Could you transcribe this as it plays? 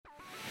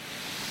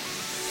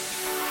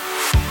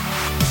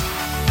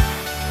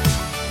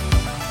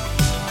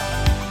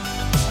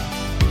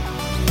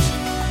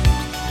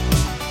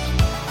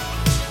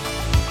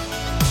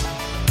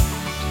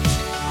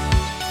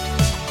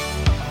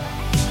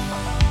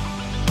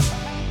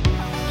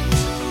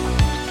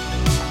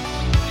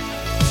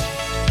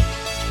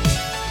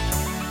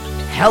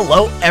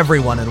Hello,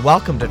 everyone, and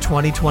welcome to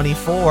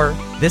 2024.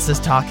 This is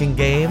Talking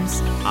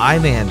Games.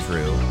 I'm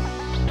Andrew.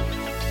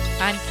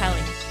 I'm Kelly.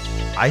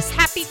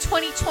 Happy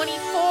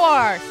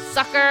 2024,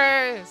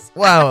 suckers!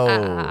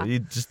 Whoa, you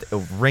just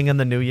ringing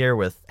the new year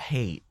with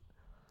hate.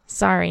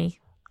 Sorry.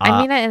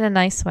 I mean it in a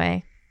nice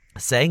way.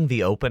 Saying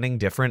the opening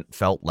different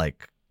felt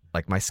like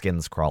my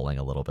skin's crawling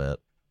a little bit.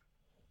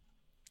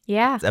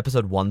 Yeah. It's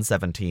episode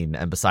 117,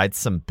 and besides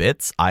some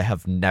bits, I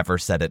have never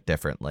said it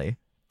differently.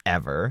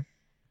 Ever.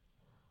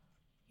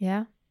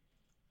 Yeah.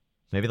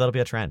 Maybe that'll be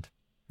a trend.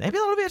 Maybe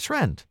that'll be a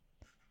trend.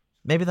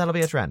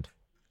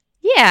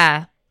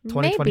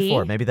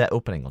 2024. Maybe that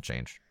opening will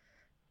change.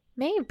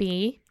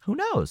 Maybe. Who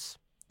knows?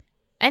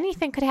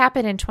 Anything could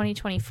happen in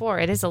 2024.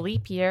 It is a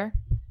leap year.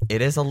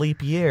 It is a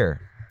leap year,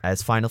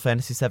 as Final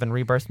Fantasy VII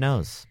Rebirth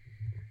knows.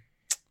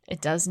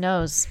 It does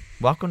knows.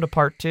 Welcome to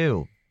part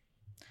 2.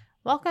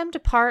 Welcome to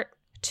part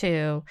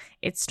 2.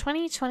 It's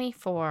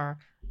 2024.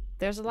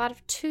 There's a lot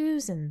of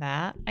twos in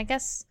that. I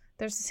guess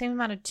there's the same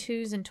amount of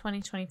twos in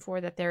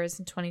 2024 that there is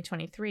in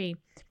 2023,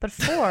 but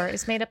 4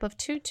 is made up of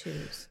two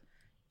twos.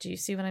 Do you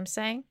see what I'm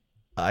saying?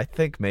 I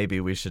think maybe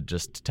we should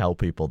just tell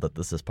people that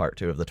this is part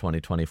 2 of the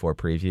 2024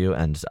 preview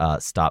and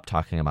stop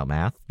talking about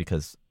math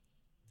because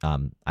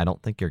I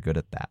don't think you're good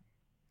at that.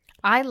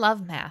 I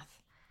love math.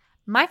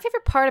 My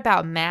favorite part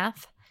about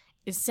math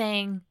is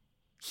saying,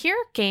 here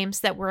are games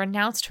that were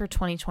announced for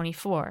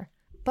 2024,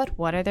 but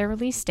what are their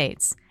release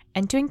dates?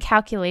 And doing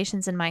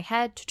calculations in my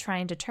head to try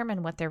and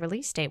determine what their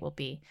release date will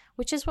be,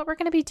 which is what we're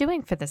going to be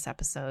doing for this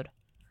episode.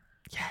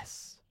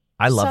 Yes.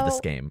 I love this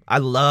game. I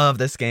love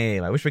this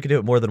game. I wish we could do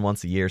it more than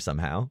once a year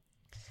somehow.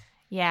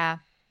 Yeah,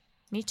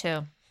 me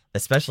too.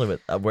 Especially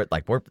with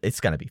it's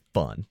going to be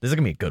fun. This is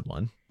going to be a good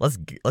one. Let's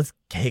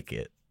kick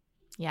it.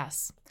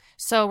 Yes.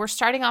 So we're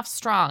starting off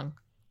strong.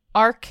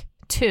 Arc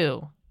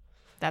 2.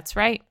 That's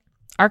right.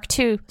 Arc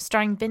 2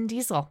 starring Vin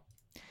Diesel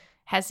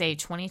has a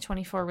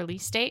 2024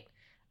 release date.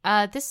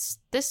 This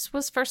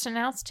was first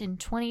announced in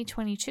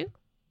 2022.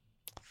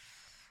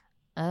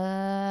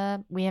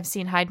 We have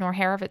seen hide nor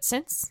hair of it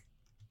since.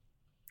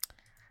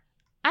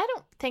 I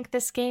don't think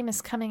this game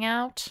is coming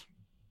out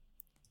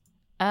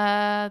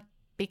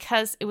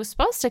because it was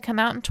supposed to come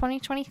out in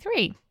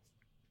 2023,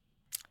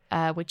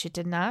 which it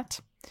did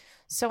not.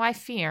 So I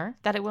fear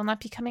that it will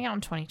not be coming out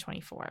in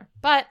 2024.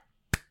 But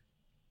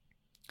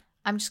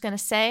I'm just going to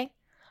say,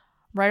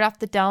 right off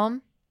the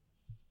dome,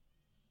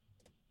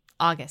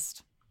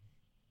 August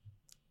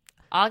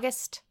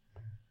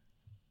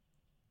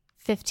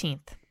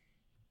 15th,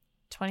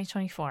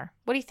 2024.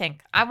 What do you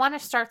think? I want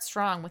to start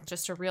strong with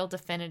just a real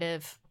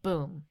definitive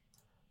boom.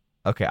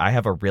 Okay, I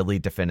have a really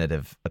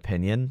definitive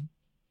opinion.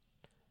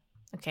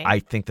 Okay.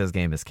 I think this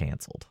game is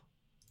canceled.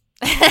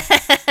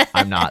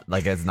 I'm not,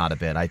 it's not a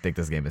bit. I think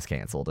this game is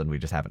canceled and we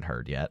just haven't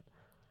heard yet.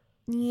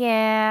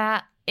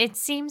 Yeah, it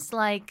seems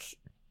like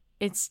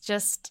it's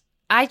just,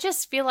 I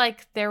just feel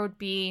like there would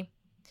be,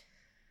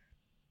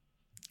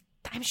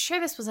 I'm sure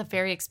this was a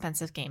very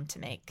expensive game to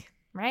make,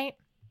 right?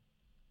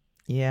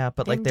 Yeah,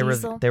 but Vin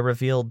Diesel?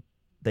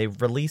 they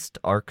released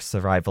Ark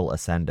Survival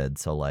Ascended,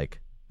 so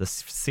the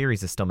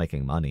series is still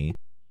making money.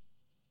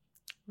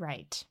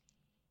 Right.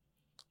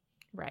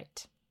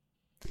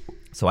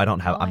 So I'm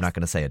not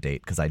going to say a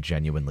date because I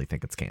genuinely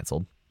think it's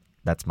canceled.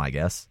 That's my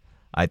guess.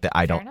 I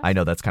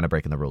know that's kind of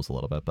breaking the rules a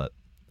little bit, but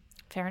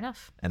fair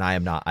enough. And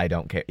I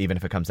don't care. Even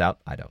if it comes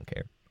out, I don't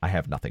care. I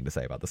have nothing to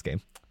say about this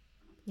game.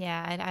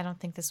 Yeah, I don't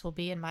think this will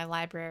be in my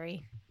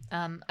library.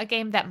 A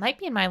game that might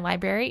be in my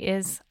library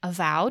is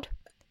Avowed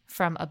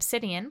from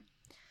Obsidian,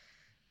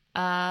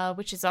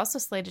 which is also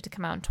slated to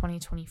come out in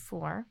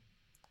 2024.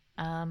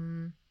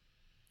 Not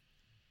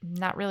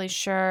really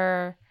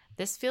sure.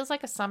 This feels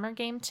like a summer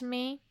game to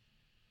me,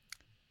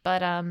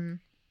 but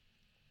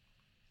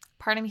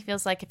part of me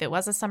feels like if it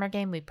was a summer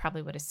game, we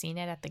probably would have seen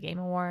it at the Game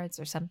Awards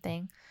or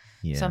something.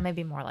 Yeah. So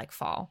maybe more like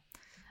fall.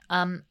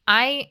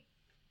 I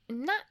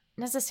not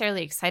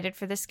necessarily excited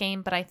for this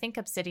game, but I think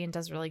Obsidian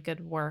does really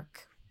good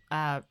work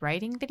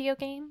writing video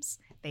games.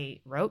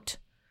 They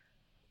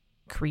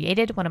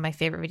created one of my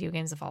favorite video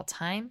games of all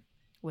time,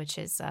 which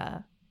is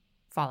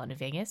Fallout New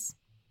Vegas.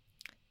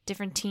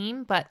 Different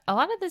team, but a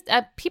lot of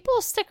the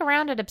people stick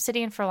around at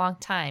Obsidian for a long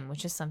time,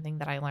 which is something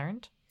that I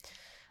learned.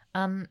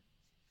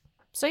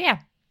 So yeah,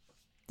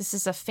 this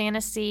is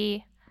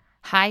a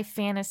high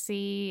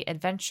fantasy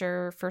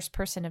adventure,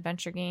 first-person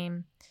adventure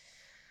game.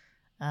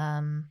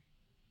 Yeah,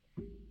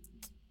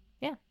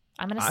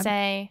 I'm gonna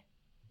say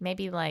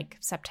maybe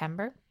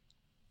September.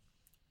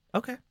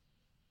 Okay.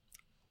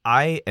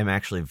 I am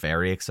actually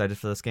very excited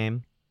for this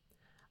game.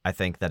 I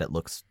think that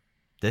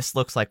this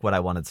looks like what I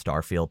wanted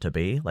Starfield to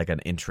be, like an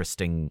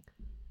interesting,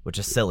 which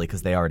is silly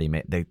because they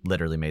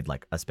literally made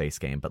a space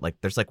game, but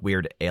there's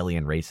weird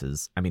alien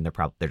races. I mean,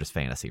 they're just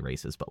fantasy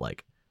races, but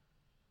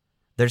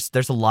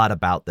there's a lot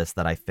about this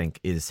that I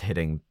think is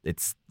hitting.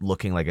 It's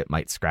looking like it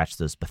might scratch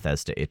those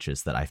Bethesda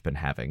itches that I've been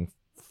having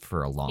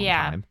for a long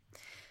time.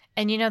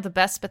 And the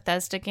best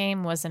Bethesda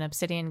game was an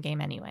Obsidian game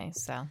anyway,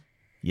 so.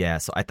 Yeah,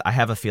 so I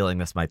have a feeling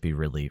this might be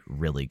really,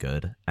 really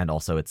good. And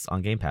also, it's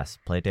on Game Pass.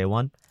 Play it day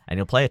one, and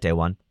you'll play it day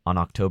one on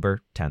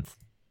October 10th.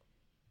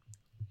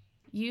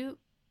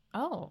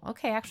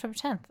 Okay, October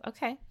 10th.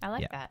 Okay, I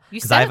like that.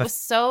 You 'Cause said it was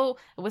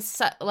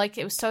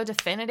so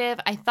definitive.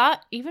 I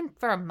thought even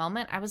for a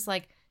moment I was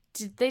like,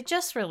 did they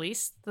just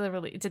release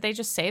did they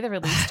just say the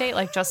release date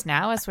like just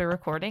now as we're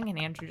recording and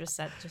Andrew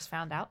just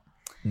found out?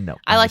 No.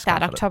 I I'm like just that,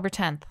 confident. October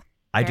 10th.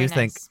 I do Very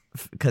think,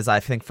 nice. because I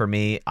think for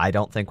me, I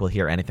don't think we'll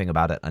hear anything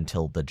about it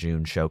until the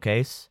June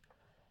showcase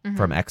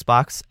from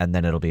Xbox, and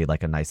then it'll be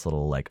like a nice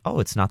little like, oh,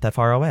 it's not that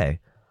far away.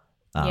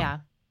 Yeah.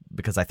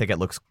 Because I think it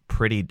looked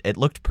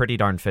pretty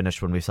darn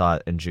finished when we saw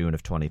it in June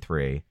of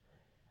 23.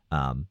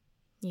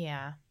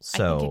 Yeah.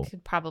 So I think it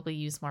could probably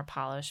use more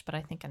polish, but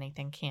I think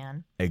anything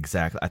can.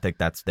 exactly, I think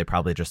they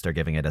probably just are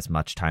giving it as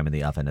much time in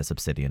the oven as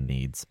Obsidian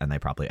needs, and they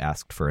probably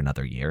asked for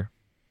another year.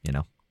 You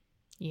know.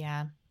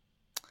 Yeah.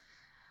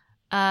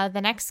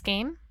 The next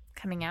game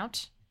coming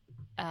out,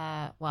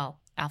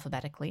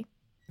 alphabetically,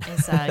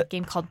 is a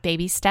game called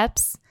Baby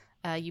Steps.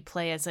 You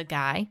play as a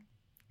guy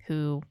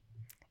who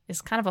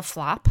is kind of a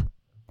flop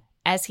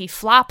as he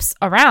flops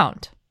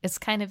around. It's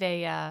kind of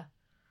a,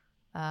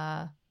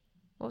 what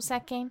was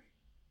that game?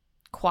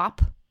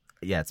 Quap?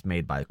 Yeah, it's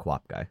made by a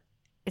Quap guy,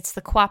 It's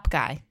the Quap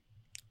guy.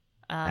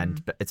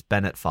 and it's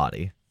Bennett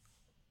Foddy.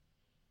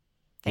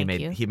 Thank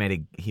you. He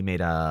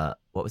made a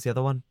what was the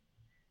other one?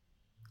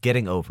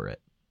 Getting Over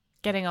It.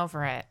 Getting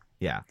Over It.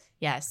 Yeah.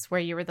 Yes, where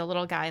you were the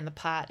little guy in the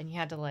pot and you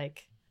had to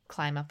like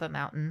climb up a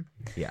mountain.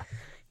 Yeah.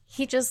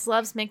 He just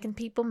loves making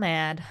people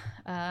mad,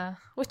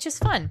 which is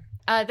fun.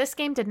 This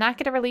game did not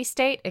get a release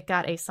date. It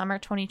got a summer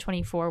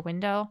 2024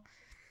 window.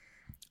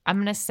 I'm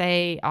going to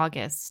say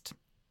August.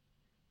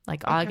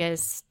 Like Okay.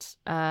 August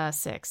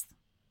 6th.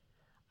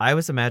 I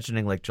was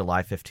imagining like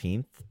July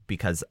 15th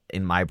because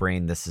in my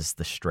brain this is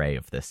the Stray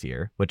of this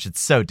year, which it's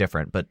so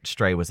different, but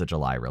Stray was a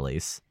July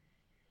release.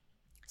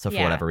 So for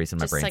whatever reason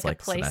my just brain's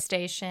like a so that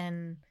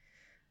PlayStation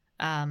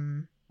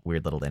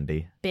weird little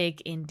indie.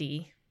 big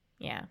indie.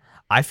 Yeah.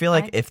 I feel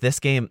like if this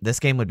game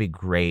would be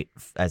great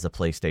as a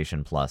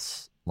PlayStation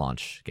Plus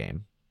launch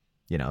game.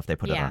 You know, if they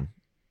put it on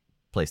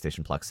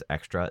PlayStation Plus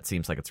Extra, it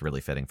seems like it's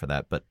really fitting for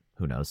that, but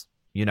who knows?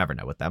 You never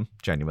know with them,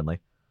 genuinely.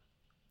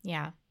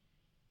 Yeah.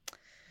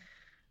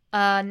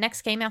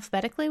 Next game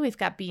alphabetically, we've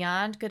got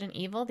Beyond Good and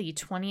Evil, the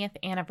 20th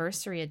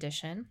anniversary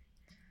edition.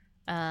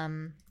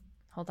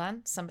 Hold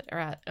on.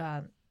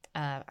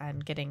 I'm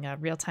getting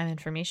real-time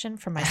information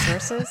from my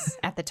sources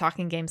at the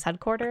Talking Games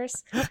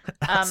headquarters.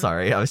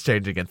 Sorry, I was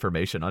changing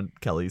information on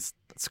Kelly's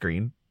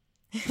screen.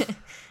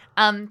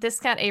 This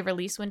got a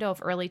release window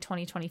of early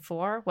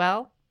 2024.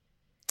 Well,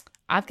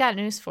 I've got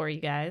news for you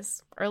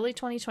guys. Early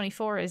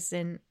 2024 is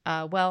in,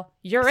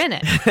 you're in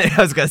it. I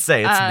was going to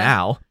say, it's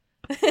now.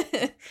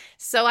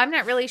 So I'm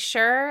not really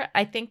sure.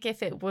 I think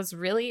if it was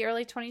really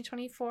early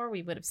 2024,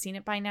 we would have seen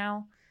it by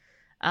now.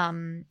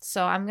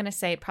 So I'm going to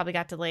say it probably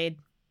got delayed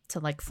to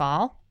like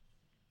fall.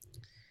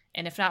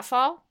 And if not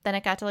fall, then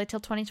it got delayed till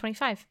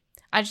 2025.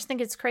 I just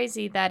think it's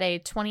crazy that a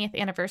 20th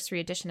anniversary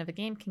edition of a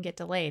game can get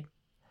delayed.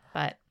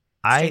 But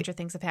stranger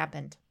things have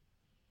happened.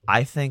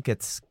 I think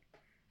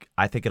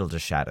it'll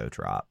just shadow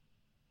drop.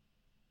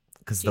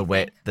 Because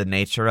the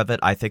nature of it,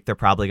 I think they're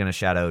probably going to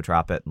shadow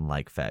drop it in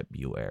like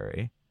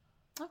February.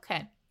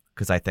 Okay.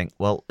 Because I think,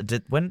 let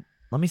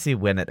me see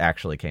when it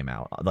actually came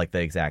out, like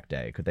the exact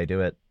day. Could they do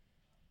it?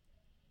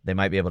 They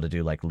might be able to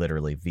do like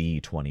literally the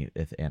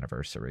 20th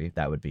anniversary.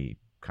 That would be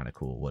kind of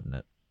cool, wouldn't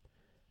it?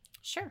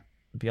 Sure.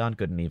 Beyond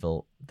Good and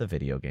Evil, the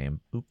video game.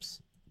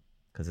 Oops.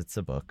 Because it's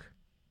a book.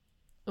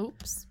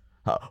 Oops.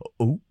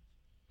 Ooh.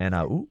 And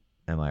ooh.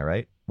 Am I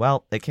right?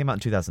 Well, it came out in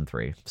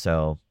 2003.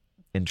 So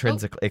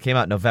intrinsically, it came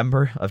out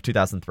November of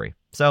 2003.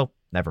 So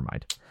never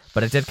mind.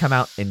 But it did come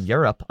out in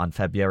Europe on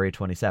February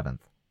 27th.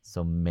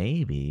 So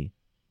maybe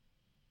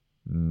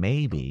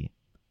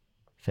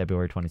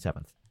February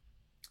 27th.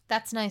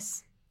 That's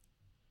nice.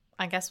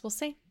 I guess we'll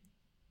see.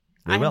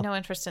 We I will. have no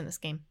interest in this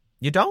game.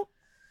 You don't?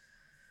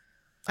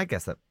 I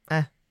guess that.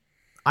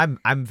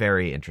 I'm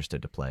very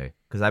interested to play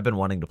because I've been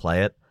wanting to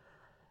play it,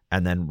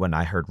 and then when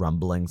I heard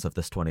rumblings of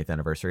this 20th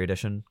anniversary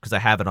edition, because I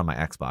have it on my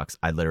Xbox,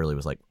 I literally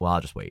was like, "Well,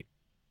 I'll just wait,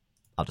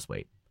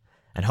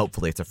 and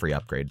hopefully it's a free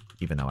upgrade,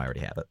 even though I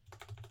already have it."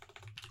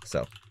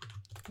 So,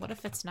 What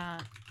if it's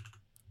not?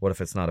 what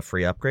if it's not a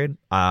free upgrade?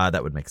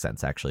 That would make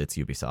sense. Actually, it's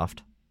Ubisoft.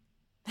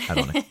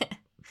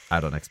 I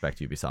don't expect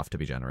Ubisoft to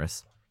be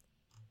generous.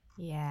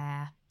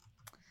 Yeah.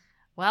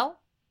 Well,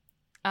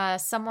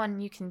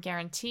 someone you can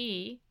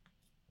guarantee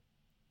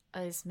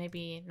is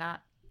maybe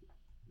not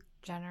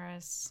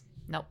generous.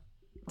 Nope.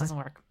 Doesn't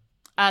work.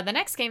 The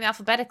next game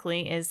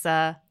alphabetically is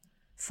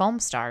Foam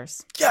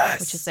Stars. Yes!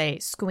 Which is a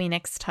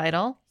Squeenix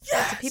title.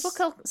 Yes! Do people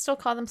still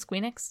call them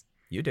Squeenix?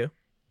 You do.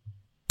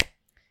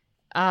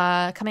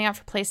 Coming out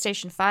for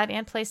PlayStation 5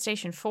 and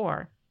PlayStation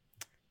 4.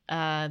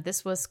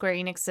 This was Square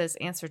Enix's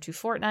answer to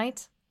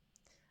Fortnite.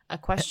 A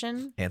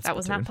question And that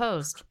was not Splatoon.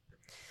 posed.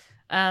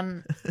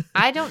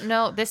 I don't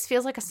know. This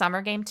feels like a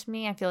summer game to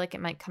me. I feel like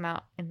it might come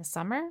out in the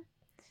summer.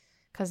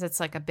 because it's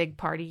like a big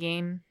party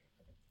game.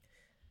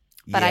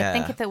 But I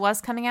think if it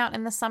was coming out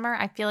in the summer,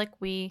 I feel like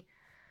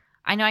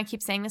I know I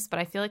keep saying this, but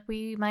I feel like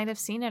we might have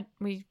seen it.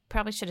 We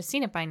probably should have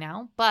seen it by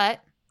now.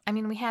 But, I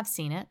mean, we have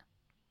seen it.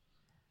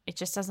 It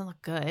just doesn't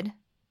look good.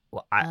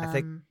 Well,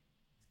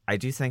 I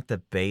do think the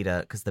beta,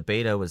 because the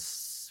beta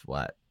was,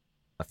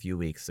 a few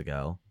weeks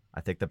ago. I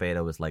think the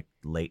beta was like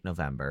late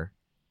November.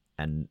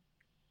 And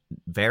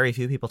very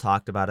few people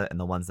talked about it. And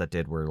the ones that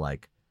did were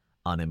like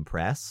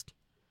unimpressed.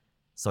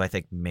 So I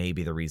think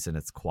maybe the reason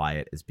it's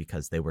quiet is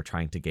because they were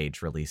trying to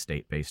gauge release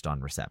date based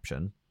on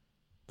reception.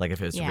 Like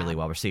if it was really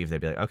well received,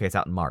 they'd be like, okay, it's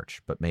out in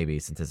March. But maybe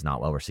since it's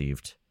not well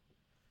received,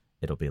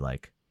 it'll be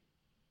like,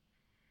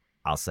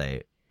 I'm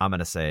going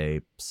to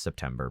say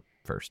September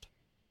 1st.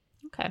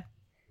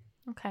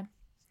 Okay.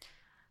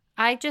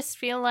 I just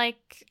feel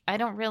like I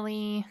don't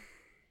really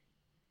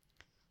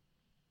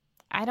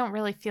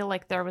feel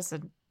like there was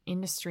an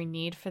industry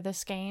need for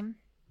this game.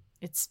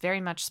 It's very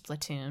much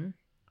Splatoon.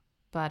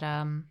 But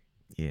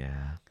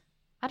yeah.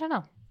 I don't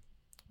know.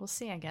 We'll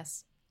see, I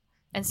guess.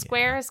 And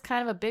Square is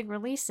kind of a big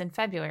release in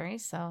February,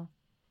 so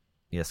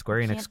yeah,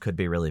 Square Enix could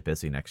be really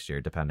busy next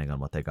year, depending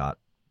on what they got.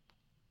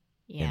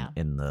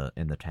 In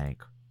the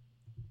tank.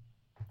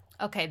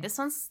 Okay, this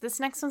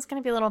next one's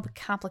going to be a little bit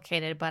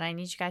complicated, but I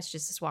need you guys to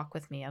just walk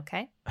with me,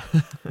 okay?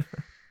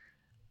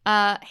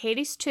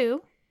 Hades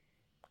 2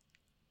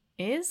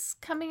 is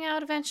coming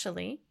out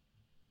eventually.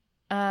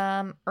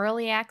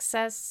 Early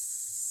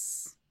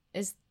access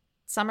is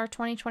summer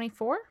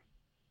 2024.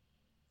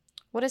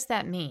 What does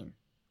that mean?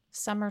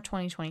 Summer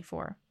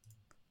 2024.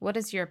 What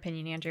is your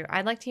opinion, Andrew?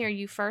 I'd like to hear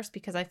you first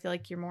because I feel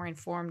like you're more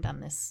informed on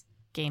this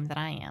game than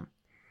I am.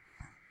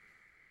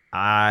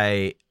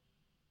 I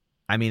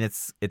mean,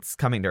 it's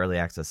coming to early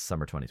access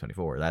summer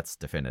 2024. That's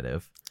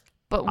definitive.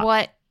 But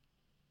what?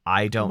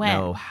 I don't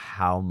know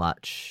how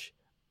much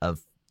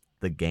of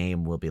the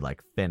game will be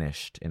like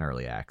finished in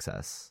early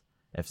access.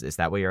 Is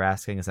that what you're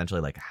asking?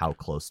 Essentially, like how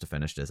close to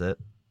finished is it?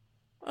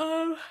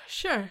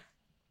 Sure.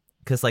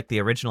 Because like the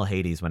original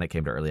Hades, when it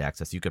came to early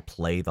access, you could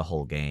play the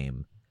whole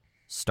game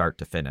start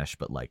to finish,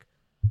 but like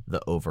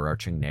the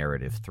overarching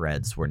narrative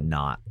threads were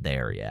not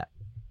there yet.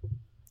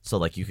 So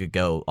like you could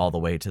go all the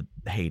way to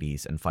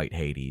Hades and fight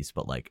Hades,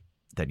 but like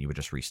then you would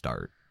just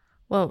restart.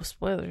 Whoa,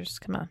 spoilers,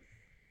 come on.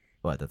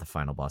 What, that the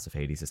final boss of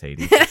Hades is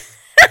Hades?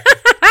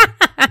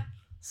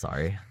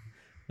 Sorry.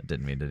 I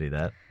didn't mean to do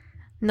that.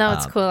 No,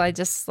 it's cool. I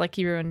just like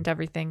you ruined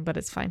everything, but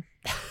it's fine.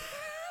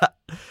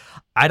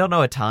 I don't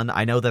know a ton.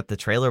 I know that the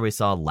trailer we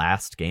saw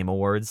last Game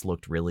Awards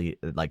looked really,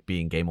 like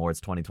being Game Awards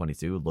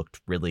 2022,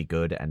 looked really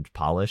good and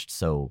polished.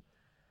 So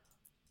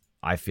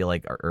I feel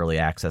like our early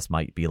access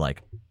might be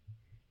like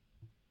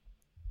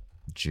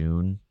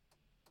June.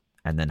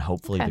 And then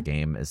hopefully the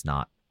game is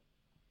not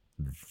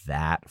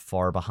that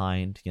far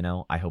behind, you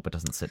know? I hope it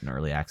doesn't sit in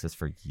early access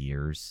for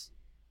years.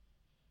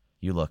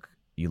 You look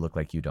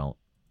like you don't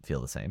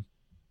feel the same.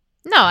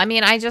 No, I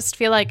mean, I just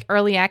feel like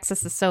early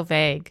access is so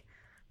vague.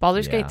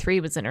 Baldur's Gate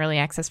 3 was in early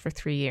access for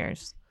 3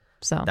 years.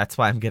 So that's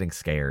why I'm getting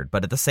scared.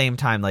 But at the same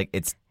time, like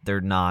they're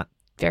not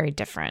very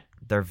different.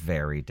 They're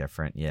very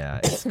different.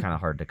 Yeah, it's kind of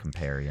hard to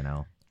compare, you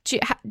know.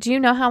 Do you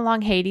know how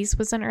long Hades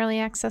was in early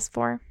access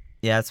for?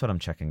 Yeah, that's what I'm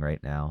checking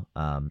right now.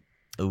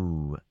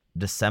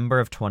 December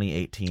of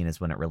 2018 is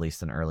when it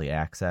released in early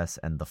access,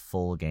 and the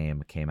full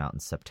game came out in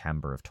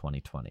September of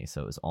 2020.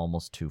 So it was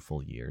almost 2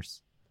 full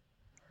years.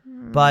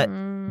 But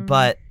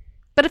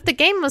if the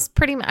game was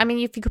I mean,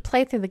 if you could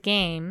play through the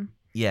game,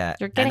 yeah,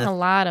 you're getting a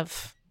lot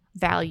of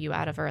value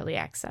out of early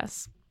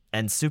access.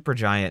 And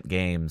Supergiant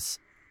Games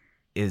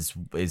is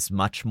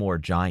much more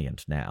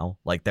giant now.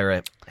 Like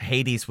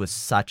Hades was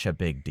such a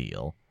big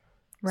deal.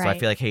 Right. So I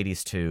feel like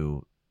Hades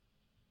 2,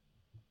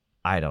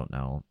 I don't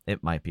know.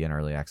 It might be in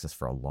early access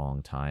for a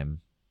long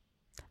time.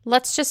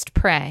 Let's just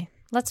pray.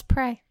 Let's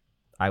pray.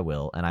 I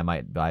will, and I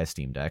might buy a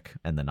Steam Deck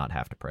and then not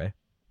have to pray.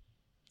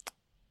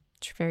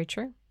 Very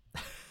true.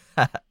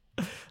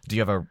 Do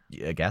you have a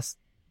guess?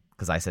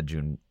 Because I said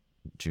June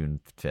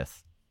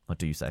 5th. What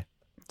do you say?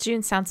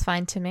 June sounds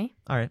fine to me.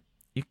 All right.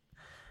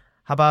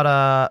 How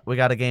about we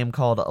got a game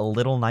called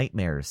Little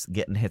Nightmares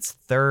getting its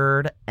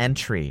 3rd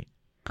entry.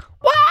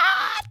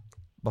 What?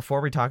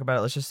 Before we talk about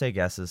it, let's just say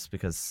guesses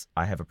because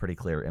I have a pretty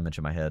clear image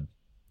in my head.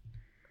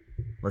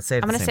 Let's say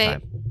it at the same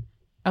time.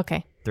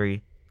 Okay.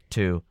 3,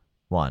 2,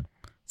 1.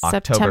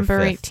 September October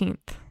 18th.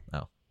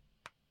 Oh.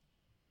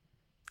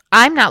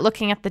 I'm not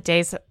looking at the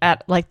days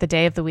at like the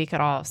day of the week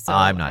at all. So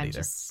I'm not either.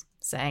 Just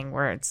saying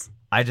words.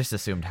 I just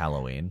assumed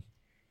Halloween.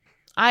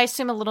 I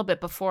assume a little bit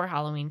before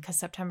Halloween because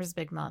September's a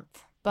big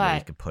month. But yeah,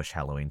 you could push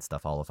Halloween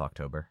stuff all of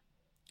October.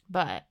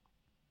 But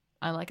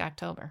I like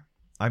October.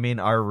 I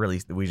mean,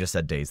 we just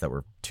said days that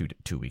were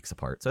two weeks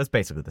apart, so it's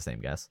basically the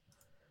same guess.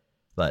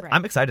 But right.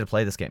 I'm excited to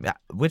play this game.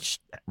 Which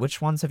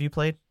ones have you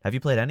played? Have you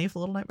played any of the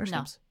Little Nightmares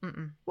games?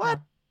 Mm-mm. What?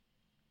 No.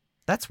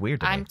 That's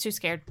weird to me. I'm too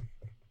scared.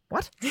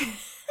 What?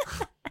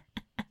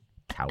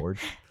 Coward.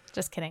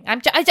 Just kidding.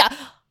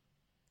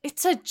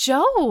 It's a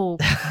joke.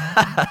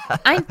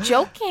 I'm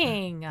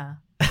joking.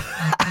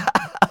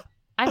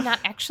 I'm not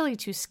actually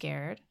too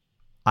scared.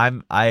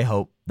 I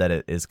hope that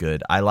it is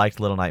good. I liked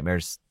Little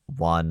Nightmares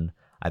 1.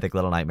 I think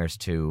Little Nightmares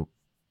 2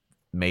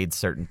 made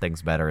certain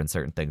things better and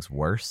certain things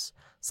worse.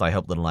 So I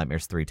hope Little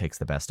Nightmares 3 takes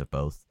the best of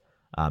both.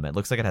 It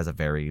looks like it has a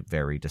very,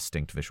 very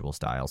distinct visual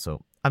style.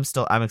 So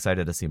I'm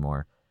excited to see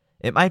more.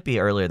 It might be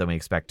earlier than we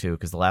expect to,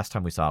 because the last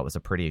time we saw it was a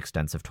pretty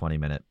extensive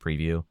 20-minute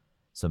preview.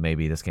 So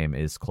maybe this game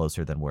is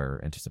closer than we're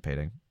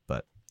anticipating.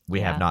 But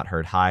we have not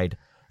heard hide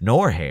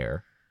nor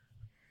hair.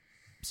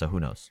 So who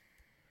knows?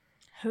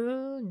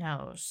 Who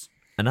knows?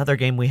 Another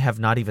game we have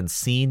not even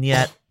seen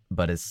yet,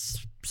 but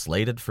is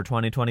slated for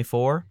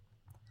 2024.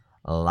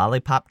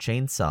 Lollipop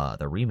Chainsaw,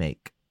 the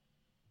remake.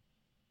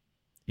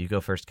 You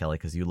go first, Kelly,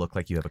 because you look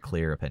like you have a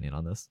clear opinion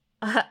on this.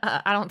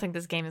 I don't think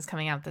this game is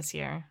coming out this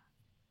year.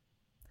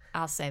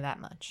 I'll say that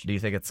much. Do you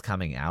think it's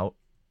coming out?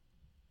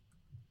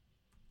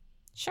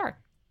 Sure.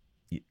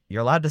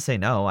 You're allowed to say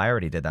no. I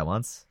already did that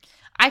once.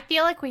 I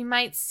feel like we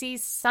might see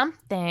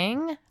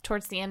something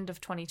towards the end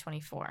of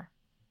 2024.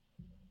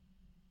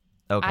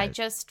 Okay. I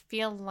just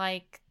feel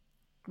like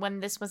when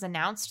this was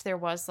announced, there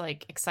was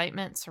like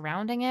excitement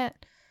surrounding it.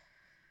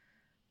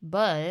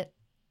 But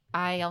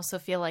I also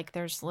feel like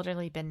there's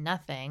literally been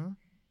nothing.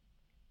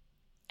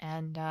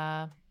 And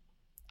I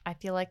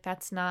feel like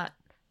that's not...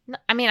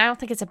 I mean, I don't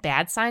think it's a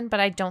bad sign, but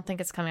I don't think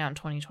it's coming out in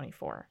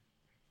 2024.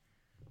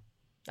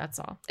 That's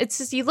all. It's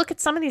just you look at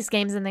some of these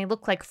games and they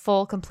look like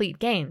full, complete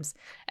games.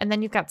 And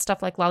then you've got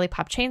stuff like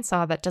Lollipop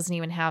Chainsaw that doesn't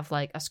even have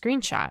like a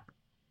screenshot.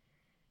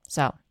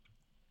 So...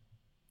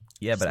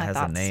 Yeah, but it has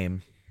a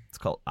name. It's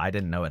called... I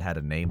didn't know it had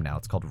a name now.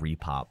 It's called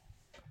Repop.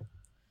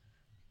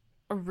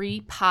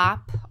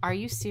 Repop? Are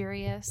you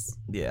serious?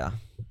 Yeah.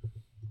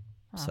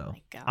 Oh so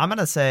my God. I'm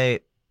gonna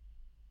say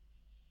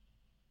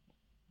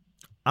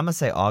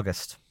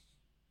August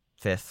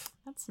 5th.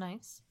 That's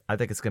nice. I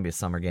think it's gonna be a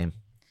summer game.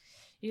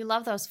 You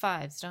love those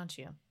fives, don't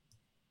you?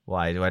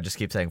 Why do I just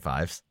keep saying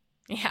fives?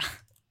 Yeah.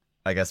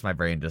 I guess my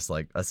brain just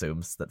like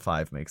assumes that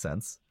 5 makes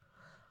sense.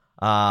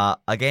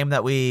 A game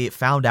that we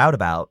found out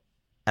about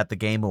at the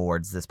Game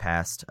Awards this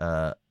past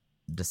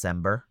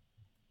December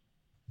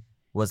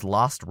was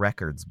Lost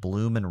Records,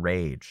 Bloom and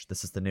Rage.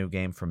 This is the new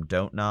game from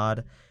Don't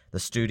Nod, the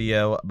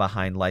studio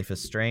behind Life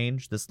is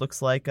Strange. This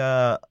looks like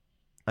a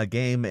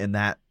game in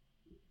that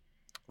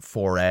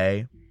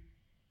foray,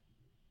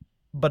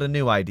 but a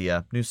new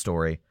idea, new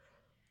story.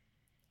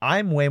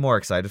 I'm way more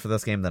excited for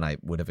this game than I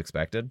would have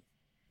expected.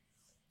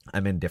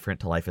 I'm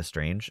indifferent to Life is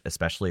Strange,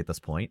 especially at this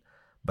point,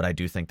 but I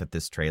do think that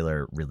this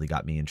trailer really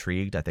got me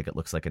intrigued. I think it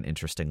looks like an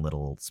interesting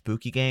little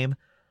spooky game.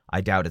 I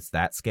doubt it's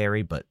that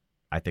scary, but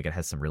I think it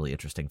has some really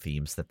interesting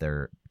themes that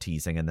they're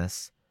teasing in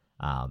this.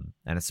 And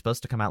it's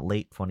supposed to come out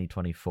late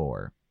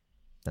 2024.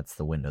 That's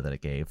the window that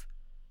it gave.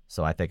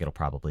 So I think it'll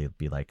probably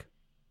be like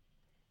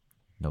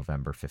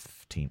November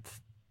 15th.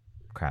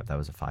 Crap, that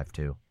was a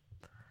 5-2.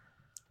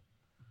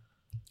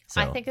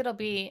 So I think it'll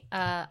be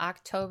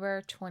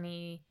October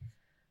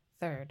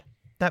 23rd.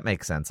 That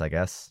makes sense, I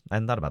guess. I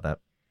hadn't thought about that.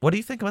 What do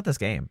you think about this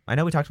game? I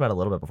know we talked about it a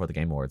little bit before the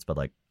Game Awards, but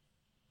like,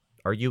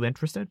 are you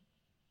interested?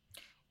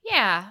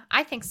 Yeah,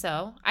 I think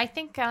so. I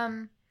think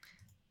I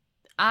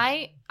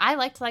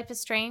liked Life is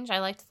Strange. I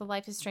liked the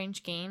Life is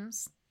Strange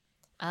games.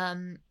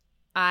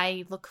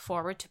 I look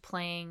forward to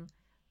playing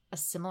a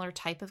similar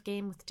type of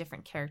game with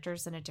different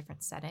characters in a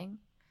different setting.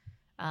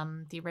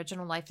 The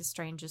original Life is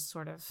Strange is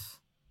sort of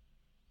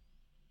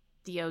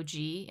the OG,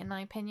 in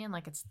my opinion.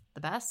 Like, it's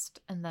the best.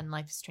 And then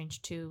Life is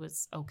Strange 2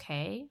 was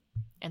okay.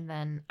 And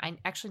then I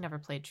actually never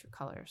played True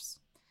Colors.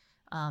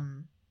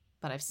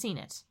 But I've seen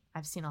it.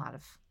 I've seen a lot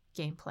of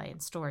gameplay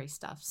and story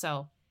stuff.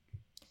 So,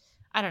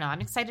 I don't know.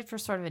 I'm excited for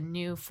sort of a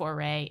new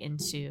foray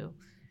into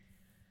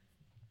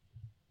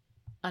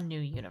a new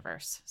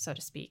universe, so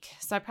to speak.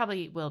 So I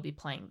probably will be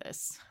playing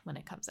this when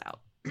it comes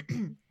out.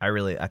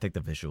 I think the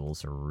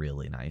visuals are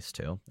really nice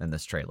too, in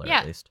this trailer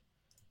at least.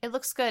 It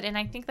looks good, and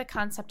I think the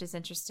concept is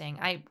interesting.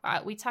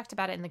 We talked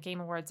about it in the Game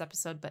Awards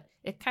episode, but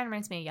it kind of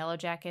reminds me of Yellow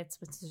Jackets,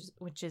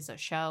 which is a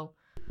show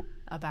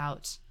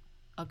about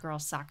a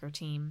girls' soccer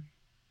team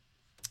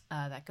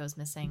that goes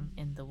missing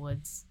in the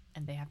woods,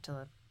 and they have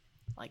to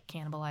like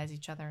cannibalize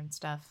each other and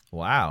stuff.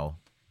 Wow.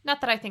 Not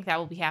that I think that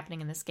will be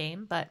happening in this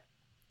game, but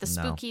the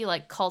spooky,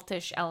 like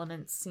cultish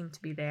elements seem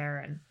to be there,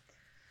 and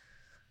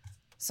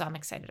so I'm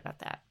excited about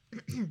that.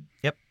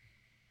 Yep.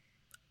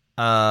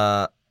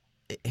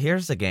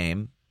 Here's a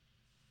game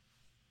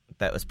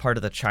that was part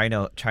of the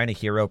China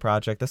Hero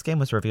project. This game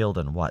was revealed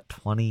in what,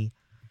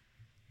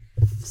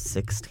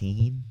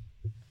 2016?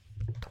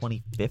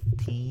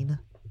 2015?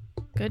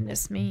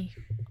 Goodness me.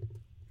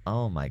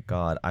 Oh my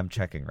god, I'm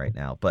checking right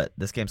now. But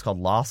this game's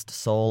called Lost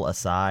Soul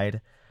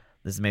Aside.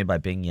 This is made by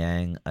Bing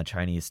Yang, a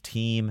Chinese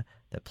team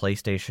that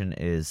PlayStation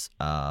is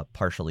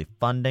partially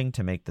funding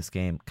to make this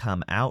game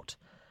come out.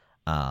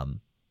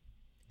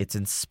 It's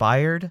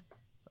inspired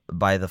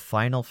by the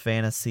Final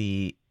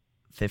Fantasy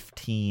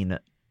 15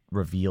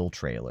 reveal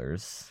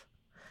trailers.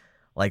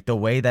 Like the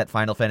way that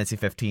Final Fantasy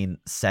 15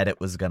 said it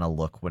was going to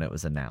look when it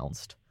was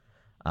announced.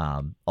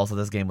 Also,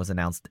 this game was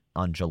announced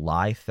on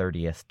July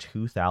 30th,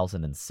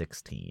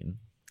 2016.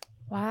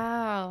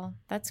 Wow,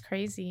 that's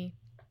crazy.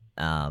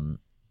 Um,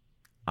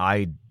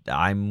 I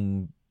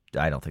don't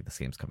think this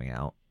game's coming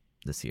out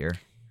this year.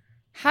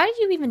 How do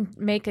you even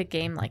make a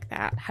game like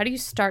that? How do you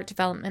start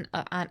development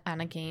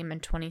on a game in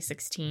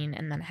 2016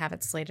 and then have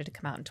it slated to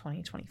come out in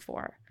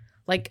 2024?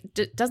 Like,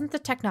 doesn't the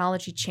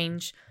technology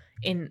change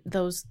in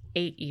those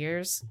 8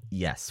 years?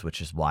 Yes, which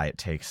is why it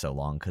takes so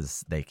long,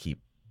 because they keep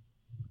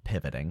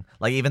pivoting.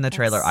 Like, even the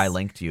trailer I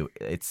linked you,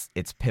 it's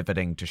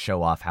pivoting to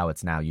show off how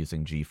it's now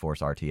using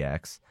GeForce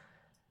RTX.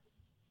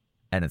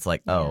 And it's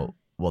like, oh,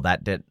 well,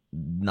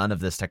 none of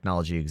this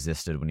technology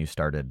existed when you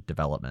started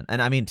development.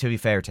 And I mean, to be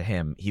fair to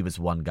him, he was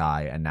one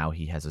guy, and now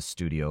he has a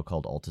studio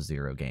called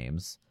Altazero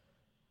Games.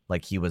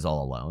 Like, he was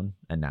all alone,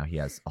 and now he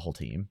has a whole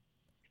team.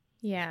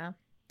 Yeah.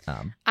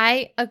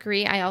 I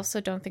agree. I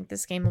also don't think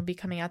this game will be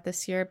coming out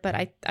this year, but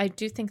I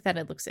do think that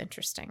it looks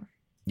interesting.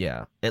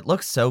 Yeah. It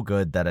looks so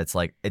good that it's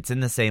like, it's in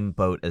the same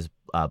boat as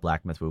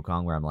Black Myth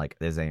Wukong, where I'm like,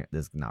 this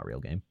is not a real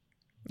game.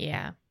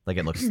 Yeah. Like,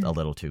 it looks a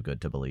little too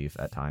good to believe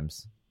at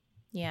times.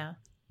 Yeah.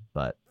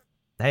 But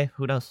hey,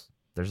 who knows?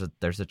 There's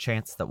a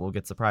chance that we'll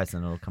get surprised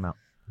and it'll come out.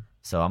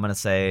 So I'm gonna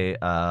say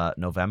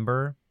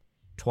November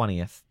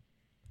 20th,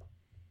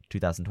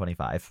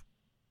 2025.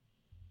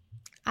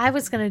 I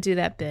was gonna do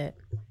that bit.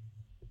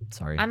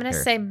 Sorry. I'm gonna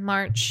say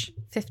March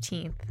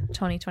 15th,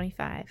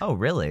 2025. Oh,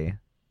 really?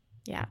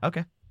 Yeah.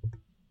 Okay.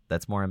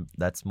 That's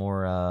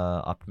more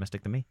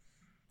optimistic than me.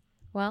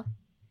 Well,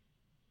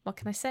 what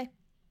can I say?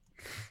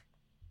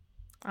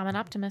 I'm an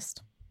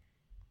optimist.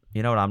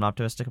 You know what I'm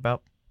optimistic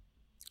about?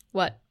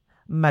 What?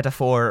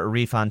 Metaphor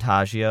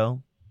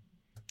Refantagio.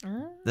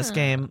 Ah. This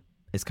game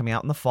is coming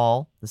out in the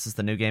fall. This is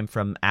the new game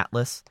from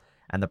Atlas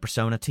and the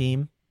Persona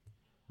team.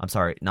 I'm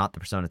sorry, not the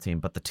Persona team,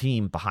 but the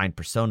team behind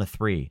Persona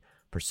 3,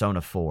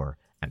 Persona 4,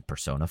 and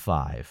Persona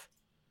 5.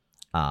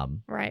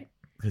 Right.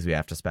 Because we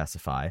have to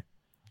specify.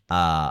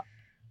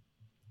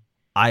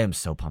 I am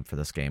so pumped for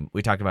this game.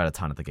 We talked about it a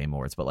ton at the Game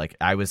Awards, but like,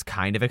 I was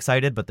kind of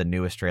excited, but the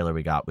newest trailer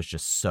we got was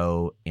just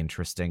so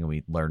interesting, and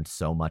we learned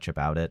so much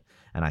about it,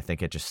 and I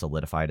think it just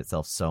solidified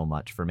itself so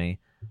much for me.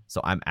 So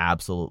I'm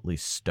absolutely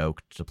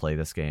stoked to play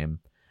this game,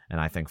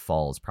 and I think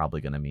fall is probably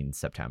going to mean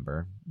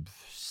September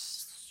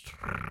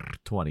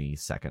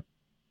 22nd.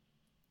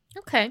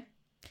 Okay.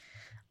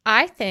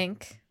 I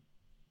think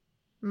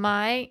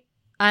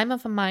I'm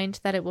of a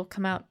mind that it will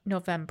come out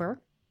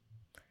November,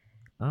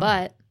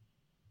 but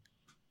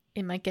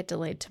it might get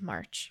delayed to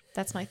March.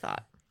 That's my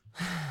thought.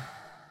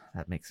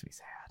 That makes me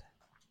sad.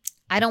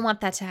 I don't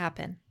want that to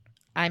happen.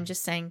 I'm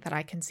just saying that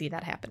I can see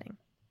that happening.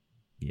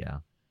 Yeah.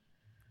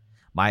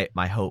 My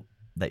hope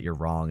that you're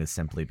wrong is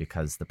simply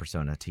because the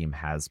Persona team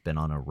has been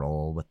on a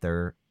roll with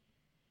the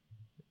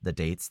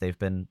dates they've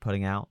been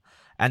putting out,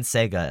 and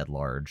Sega at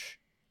large.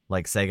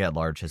 Like, Sega at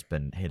large has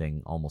been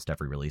hitting almost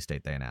every release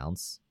date they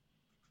announce.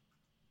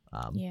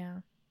 Yeah.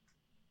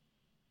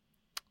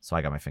 So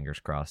I got my fingers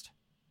crossed.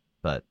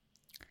 But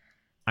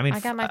I mean, I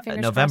got my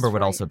fingers November crossed would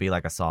for also you. be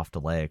like a soft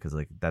delay, because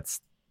like that's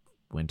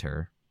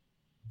winter.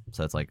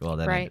 So it's like, well,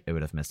 then Right. it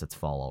would have missed its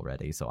fall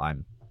already. So I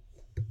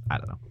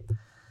don't know.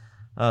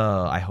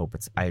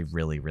 I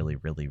really, really,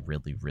 really,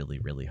 really, really,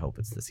 really hope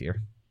it's this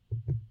year.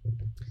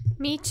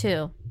 Me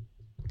too.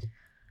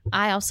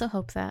 I also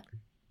hope that.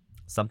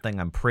 Something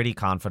I'm pretty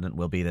confident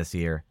will be this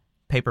year: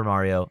 Paper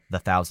Mario: The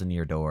Thousand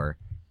Year Door.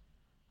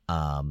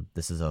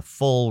 This is a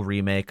full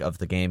remake of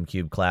the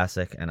GameCube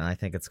classic, and I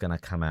think it's gonna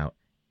come out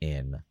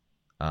in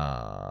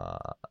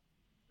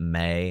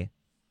May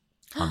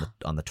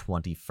on the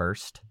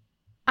 21st.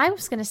 I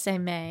was going to say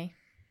May.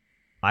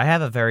 I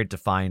have a very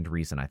defined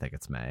reason I think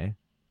it's May.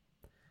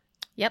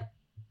 Yep.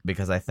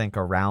 Because I think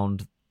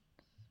around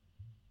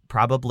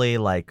probably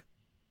like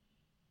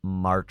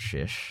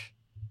March-ish,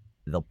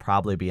 they'll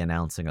probably be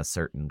announcing a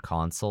certain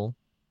console,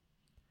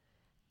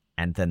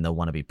 and then they'll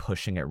want to be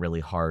pushing it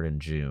really hard in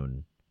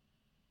June,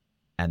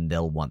 and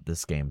they'll want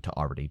this game to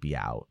already be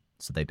out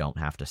so they don't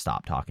have to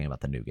stop talking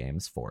about the new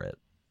games for it.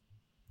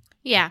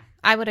 Yeah,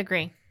 I would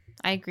agree.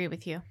 I agree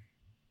with you.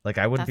 Like,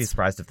 I wouldn't be That's-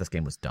 surprised if this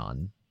game was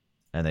done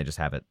and they just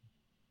have it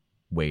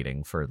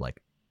waiting for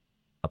like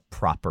a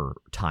proper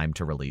time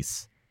to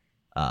release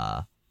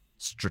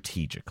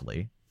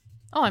strategically.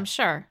 Oh, I'm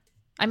sure.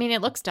 I mean,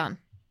 it looks done.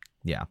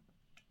 Yeah.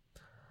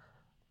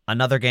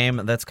 Another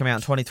game that's coming out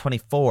in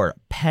 2024,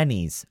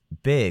 Penny's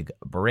Big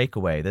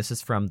Breakaway. This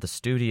is from the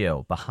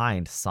studio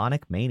behind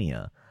Sonic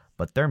Mania,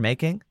 but they're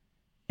making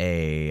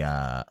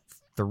a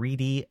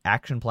 3D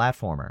action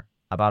platformer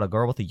about a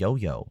girl with a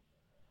yo-yo.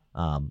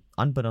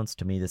 Unbeknownst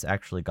to me, this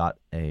actually got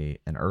an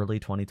early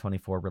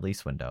 2024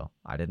 release window.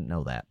 I didn't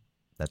know that.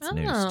 That's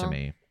news to Oh.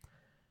 me.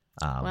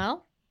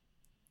 Well,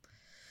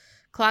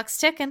 clock's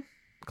ticking.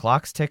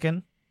 Clock's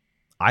ticking.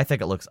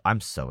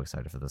 I'm so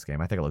excited for this game.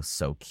 I think it looks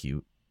so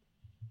cute.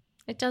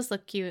 It does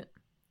look cute.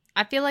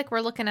 I feel like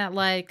we're looking at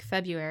like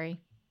February.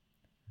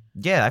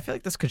 Yeah, I feel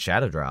like this could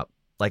shadow drop.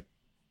 Like,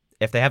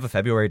 if they have a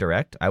February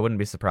Direct, I wouldn't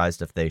be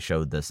surprised if they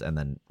showed this and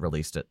then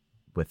released it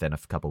within a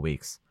couple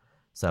weeks.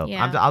 So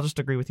Yeah. I'll just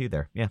agree with you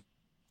there. Yeah.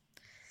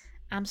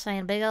 I'm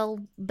saying big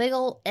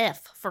ol'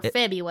 F for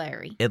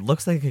February. It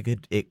looks like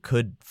it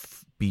could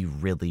be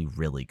really,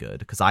 really good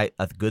because a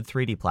good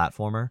 3D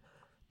platformer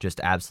just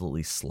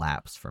absolutely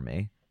slaps for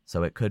me.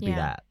 So it could be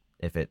that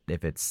if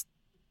it's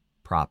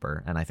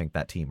proper, and I think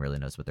that team really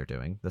knows what they're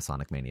doing, the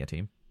Sonic Mania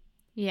team.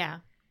 Yeah.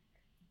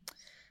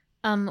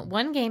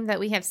 One game that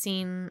we have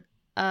seen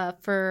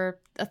for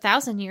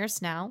 1,000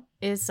 years now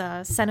is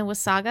Senua's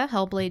Saga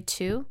Hellblade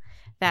 2.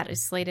 That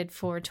is slated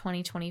for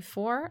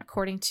 2024,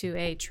 according to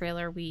a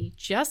trailer we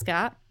just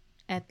got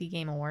at the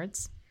Game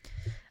Awards.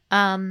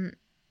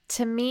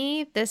 To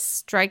me, this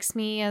strikes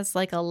me as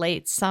like a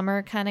late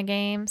summer kind of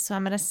game, so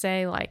I'm going to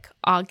say like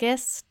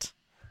August.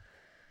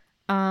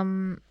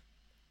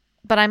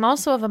 But I'm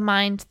also of a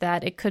mind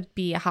that it could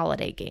be a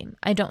holiday game.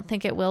 I don't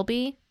think it will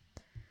be,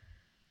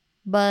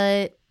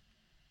 but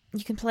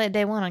you can play it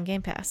day one on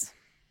Game Pass.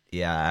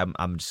 Yeah,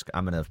 I'm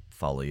gonna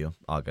follow you.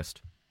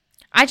 August.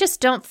 I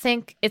just don't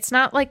think it's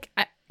not like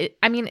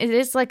I mean it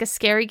is like a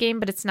scary game,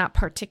 but it's not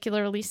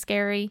particularly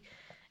scary,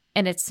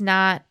 and it's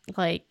not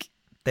like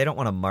they don't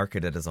want to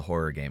market it as a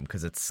horror game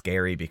because it's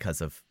scary because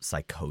of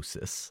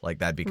psychosis. Like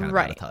that'd be kind of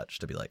out of touch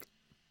to be like,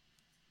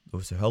 it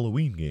was a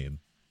Halloween game,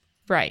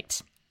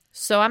 right?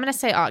 So I'm gonna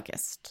say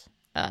August,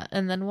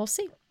 and then we'll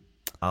see.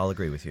 I'll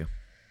agree with you.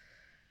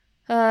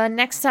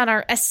 Next on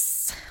our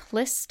S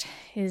list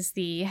is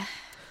the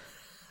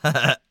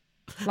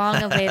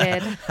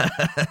long-awaited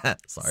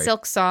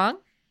Silk Song.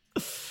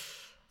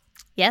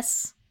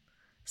 Yes,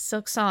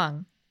 Silk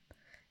Song,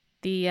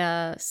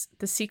 the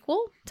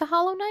sequel to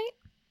Hollow Knight.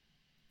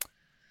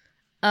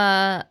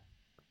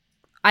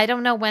 I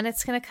don't know when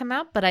it's gonna come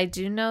out, but I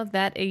do know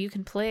that you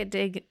can play it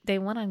day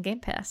one on Game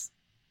Pass.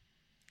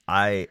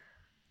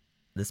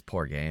 This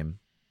poor game.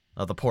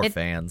 Oh, the poor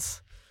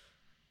fans.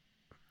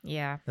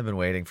 Yeah, they've been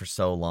waiting for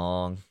so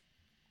long.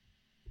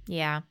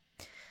 Yeah,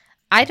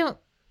 I'm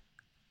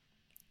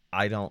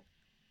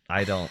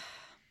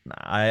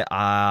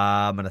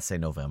gonna say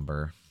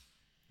November,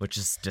 which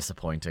is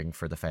disappointing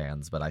for the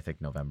fans, but I think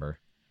November.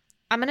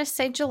 I'm gonna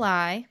say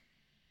July.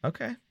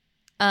 Okay.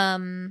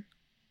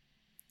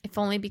 If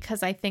only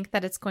because I think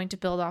that it's going to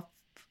build off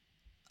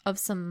of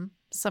some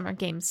Summer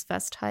Games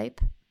Fest hype.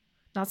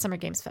 Not Summer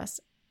Games Fest,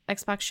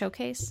 Xbox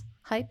Showcase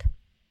hype.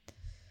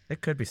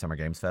 It could be Summer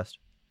Games Fest.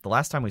 The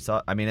last time we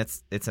saw, I mean,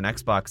 it's an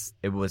Xbox.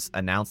 It was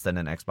announced in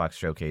an Xbox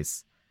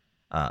Showcase.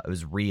 It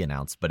was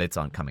re-announced, but it's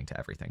on coming to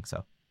everything.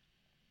 So,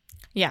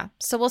 yeah.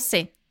 So we'll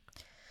see.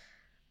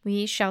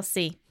 We shall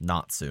see.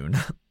 Not soon.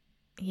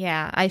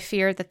 Yeah, I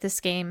fear that this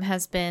game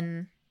has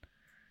been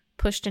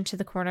pushed into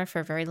the corner for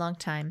a very long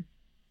time.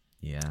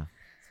 Yeah.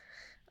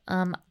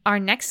 Our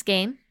next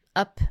game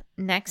up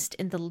next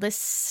in the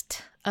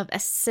list of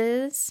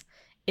S's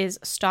is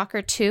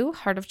Stalker 2: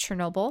 Heart of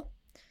Chernobyl.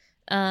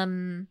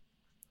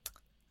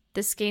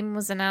 This game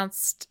was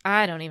announced,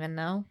 I don't even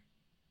know,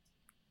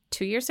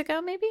 2 years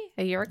ago, maybe?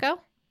 A year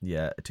ago?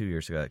 Yeah, 2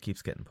 years ago. It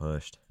keeps getting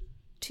pushed.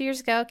 2 years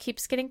ago,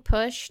 keeps getting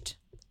pushed.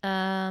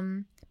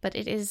 But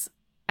it is,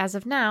 as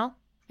of now,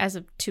 as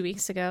of 2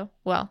 weeks ago,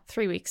 well,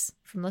 3 weeks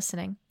from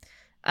listening,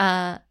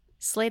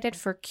 slated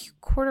for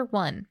quarter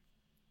one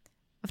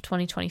of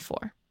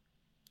 2024.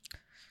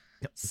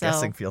 Yep, so,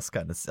 guessing feels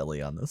kind of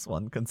silly on this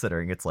one,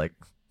 considering it's like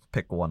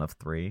pick one of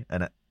three,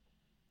 and it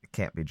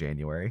can't be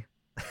January.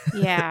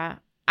 Yeah.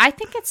 I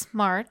think it's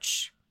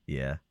March.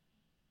 Yeah.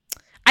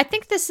 I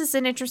think this is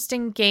an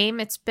interesting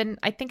game.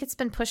 I think it's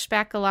been pushed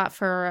back a lot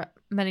for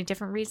many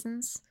different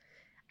reasons.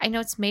 I know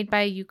it's made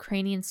by a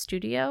Ukrainian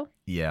studio.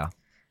 Yeah.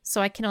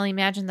 So I can only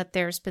imagine that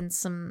there's been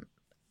some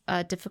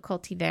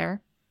difficulty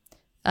there.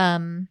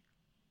 I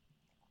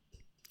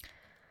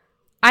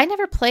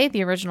never played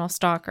the original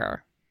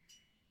Stalker.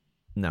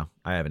 No,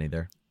 I haven't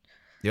either.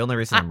 The only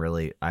reason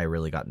I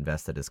really got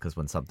invested is because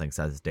when something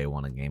says day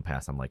one on Game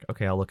Pass, I'm like,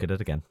 okay, I'll look at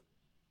it again.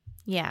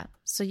 Yeah,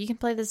 so you can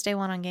play this day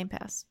one on Game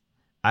Pass.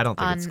 I don't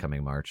think it's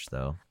coming March,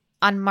 though.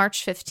 On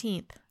March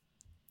 15th.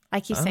 I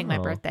keep saying my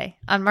birthday.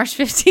 On March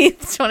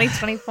 15th,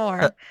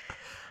 2024.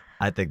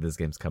 I think this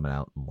game's coming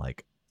out in,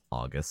 like,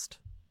 August.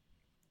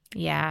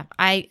 Yeah,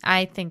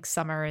 I think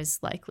summer is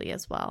likely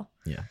as well.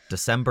 Yeah.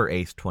 December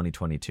 8th,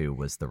 2022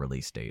 was the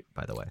release date,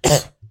 by the way.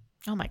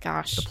 Oh, my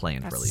gosh. The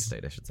planned release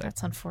date, I should say.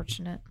 That's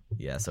unfortunate.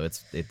 Yeah, so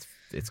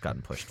it's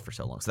gotten pushed for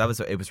so long. So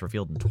it was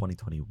revealed in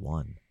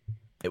 2021.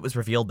 It was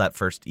revealed that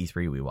first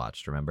E3 we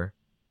watched, remember?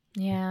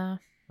 Yeah.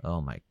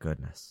 Oh my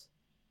goodness.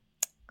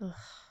 Ugh.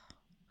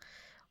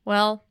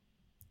 Well,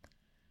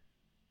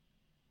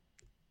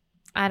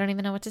 I don't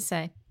even know what to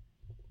say.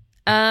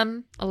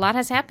 A lot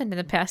has happened in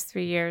the past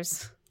 3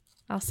 years.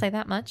 I'll say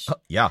that much.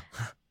 Yeah.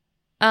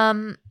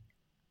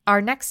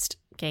 Our next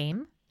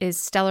game is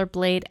Stellar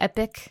Blade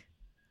Epic.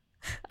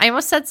 I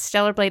almost said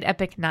Stellar Blade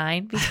Epic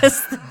 9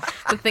 because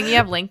the thing you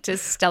have linked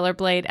is Stellar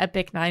Blade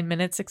Epic 9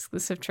 minutes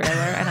exclusive trailer,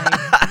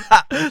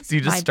 and so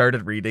you just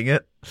started reading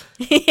it?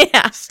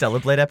 Yeah. Stellar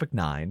Blade Epic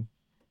 9.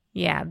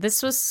 Yeah,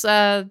 this was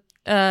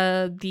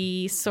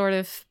the sort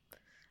of,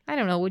 I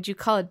don't know, would you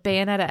call it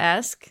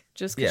Bayonetta-esque?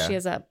 Just because she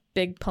has a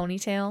big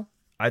ponytail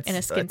and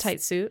a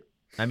skin-tight suit.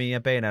 I mean,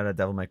 Bayonetta,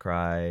 Devil May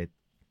Cry,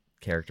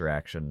 character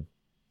action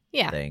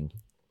Yeah. thing.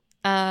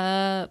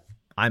 Uh,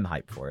 I'm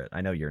hyped for it.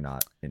 I know you're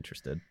not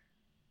interested.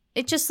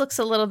 it just looks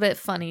a little bit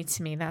funny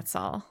to me. That's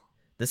all.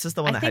 This is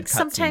the one I that had think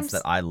cutscenes sometimes-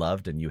 that I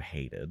loved and you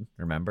hated.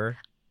 Remember?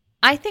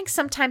 I think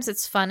sometimes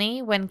it's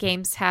funny when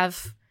games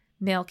have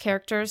male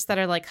characters that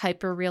are like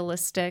hyper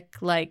realistic,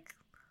 like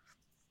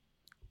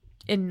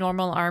in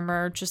normal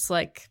armor, just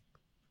like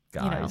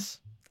Guys.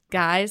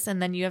 guys,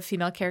 and then you have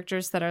female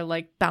characters that are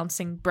like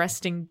bouncing,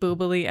 breasting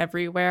boobily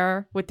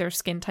everywhere with their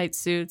skin tight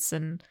suits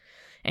and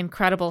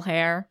incredible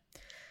hair.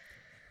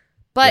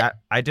 But yeah,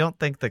 I don't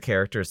think the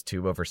character is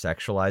too over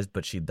sexualized,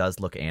 but she does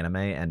look anime,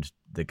 and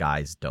the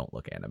guys don't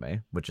look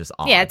anime, which is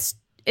odd. yeah, it's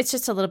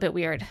just a little bit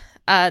weird.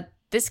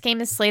 This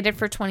game is slated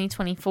for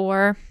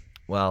 2024.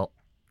 Well,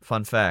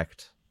 fun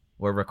fact: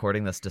 we're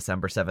recording this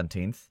December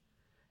 17th.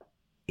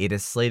 It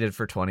is slated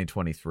for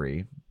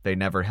 2023. They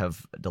never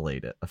have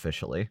delayed it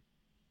officially.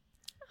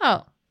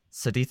 Oh,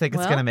 So, do you think it's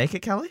Well- gonna make it,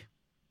 Kelly?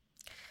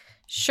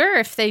 sure,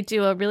 if they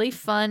do a really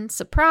fun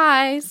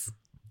surprise.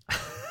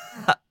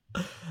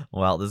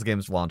 Well, this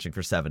game's launching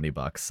for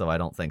 $70, so I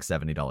don't think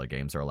 $70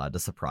 games are allowed to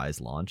surprise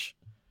launch.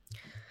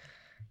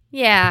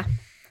 Yeah.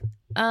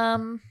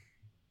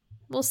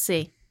 We'll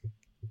see.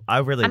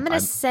 I'm gonna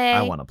say-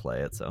 I want to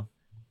play it. So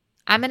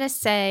I'm going to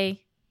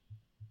say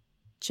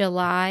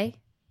July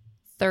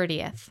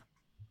 30th,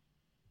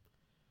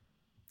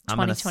 I'm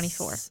gonna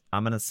 2024.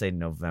 I'm gonna say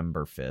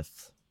November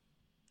 5th.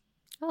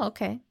 Oh,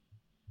 okay.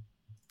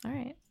 All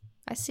right.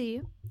 I see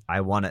you. I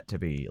want it to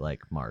be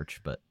like March,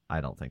 but I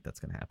don't think that's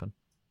gonna happen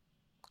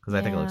because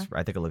I think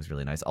it looks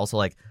really nice. Also,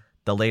 like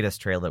the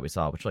latest trailer that we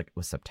saw, which like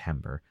was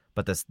September,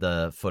 but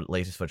the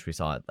latest footage we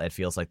saw, it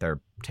feels like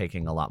they're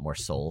taking a lot more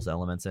Souls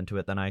elements into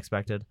it than I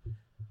expected.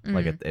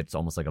 Like it's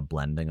almost like a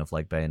blending of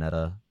like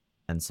Bayonetta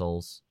and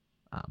Souls,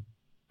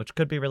 which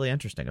could be really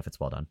interesting if it's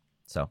well done.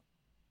 So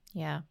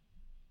Yeah.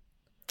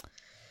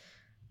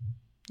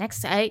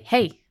 Next,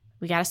 hey,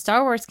 we got a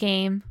Star Wars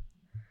game.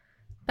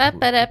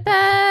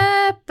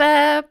 Ba-ba-da-ba,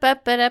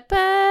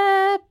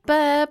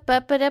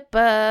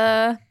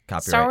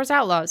 copyright. Star Wars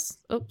Outlaws.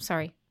 Oh,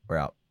 sorry. We're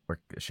out.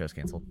 Show's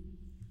canceled.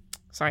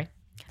 Sorry.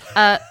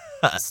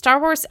 Star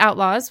Wars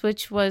Outlaws,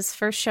 which was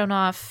first shown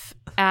off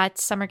at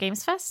Summer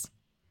Games Fest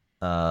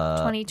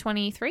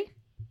 2023.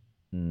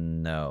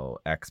 No,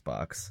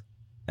 Xbox,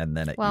 and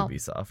then at Well-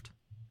 Ubisoft.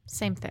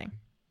 Same thing.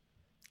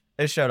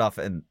 It showed off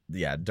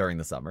during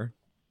the summer.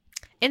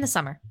 In the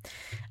summer.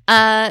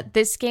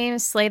 This game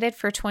is slated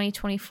for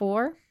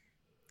 2024.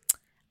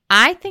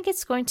 I think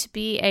it's going to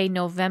be a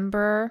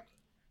November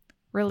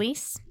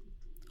release,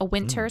 a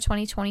winter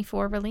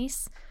 2024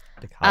 release.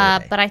 Big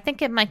holiday. But I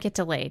think it might get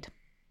delayed.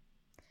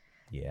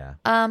 Yeah.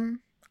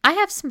 I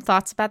have some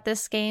thoughts about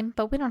this game,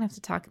 but we don't have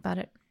to talk about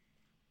it.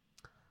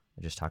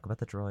 Just talk about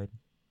the droid.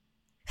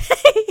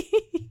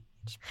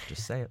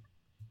 Just say it.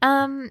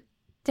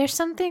 There's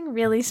something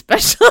really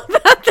special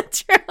about the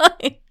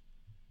droid.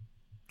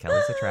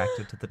 Kelly's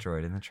attracted to the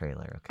droid in the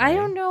trailer. Okay. I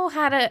don't know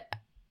how to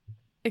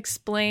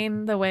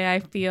explain the way I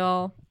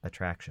feel.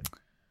 Attraction.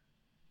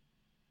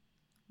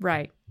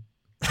 Right.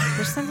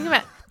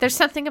 There's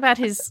something about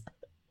his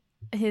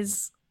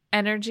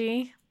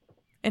energy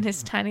and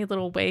his tiny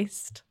little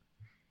waist.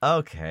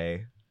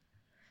 Okay.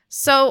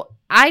 So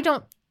I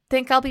don't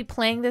think I'll be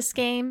playing this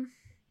game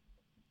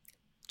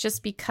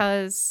just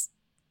because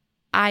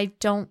I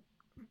don't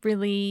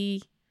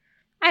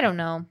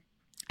know.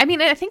 I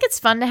mean, I think it's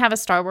fun to have a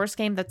Star Wars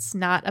game that's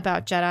not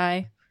about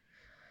Jedi.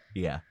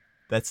 Yeah.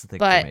 That's the thing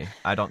But- for me.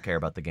 I don't care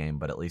about the game,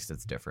 but at least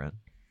it's different.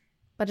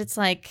 But it's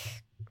like,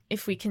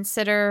 if we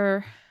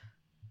consider,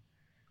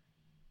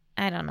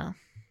 I don't know.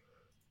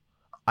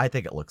 I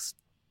think it looks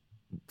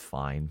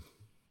fine,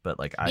 but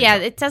like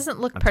It doesn't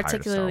look I'm tired of Star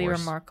particularly Wars.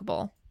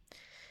 remarkable. like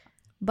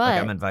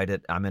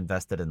But I'm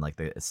invested in like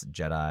the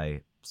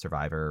Jedi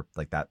Survivor,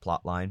 like that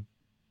plot line.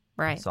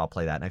 right. So I'll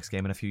play that next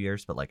game in a few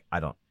years, but like I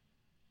don't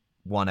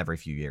one every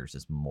few years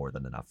is more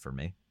than enough for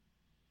me.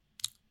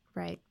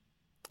 Right.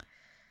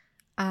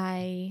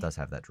 It does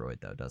have that droid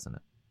though, doesn't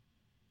it?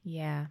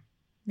 Yeah,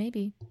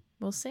 maybe.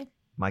 We'll see.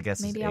 My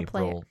guess Maybe is I'll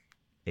play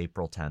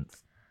April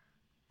 10th,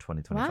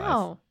 2025.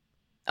 Wow.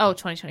 Oh,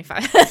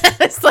 2025.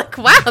 It's like,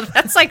 wow,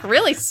 that's like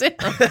really soon.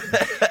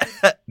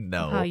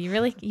 No. Oh, you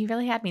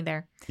really had me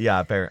there. Yeah,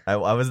 apparently.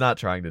 I was not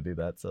trying to do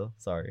that, so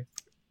sorry.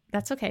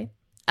 That's okay.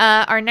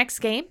 Our next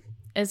game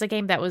is a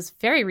game that was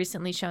very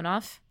recently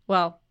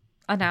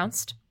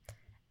announced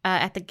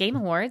at the Game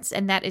Awards,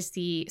 and that is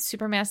the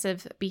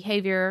Supermassive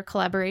Behavior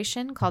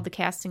collaboration called The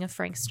Casting of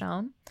Frank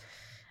Stone.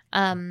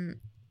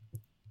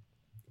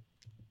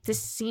 This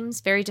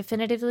seems very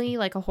definitively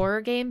like a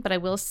horror game, but I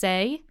will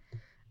say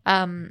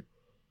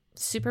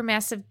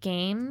Supermassive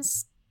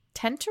games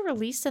tend to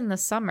release in the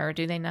summer,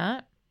 do they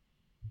not?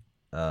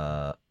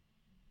 Oh,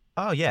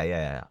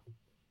 yeah.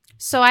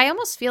 So I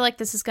almost feel like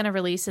this is going to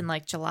release in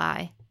like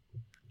July.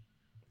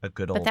 A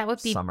good But old that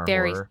would be summer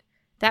very horror.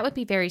 That would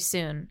be very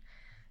soon.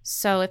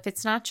 So if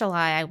it's not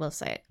July, I will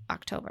say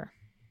October.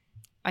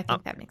 I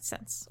think that makes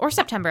sense. Or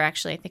September,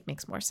 actually, I think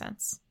makes more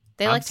sense.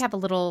 They like to have a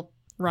little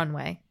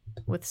runway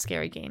with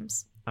scary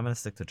games. I'm going to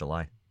stick to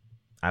July.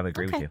 I would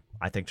agree with you.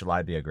 I think July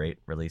would be a great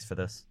release for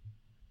this.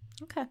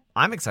 Okay.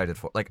 I'm excited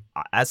for, like,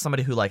 as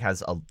somebody who, like,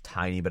 has a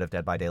tiny bit of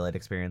Dead by Daylight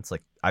experience,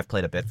 like, I've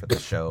played a bit for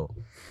this show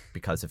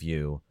because of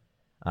you.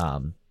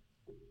 And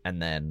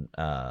then,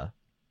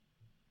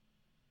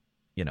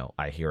 you know,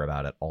 I hear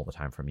about it all the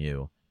time from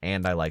you.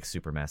 And I like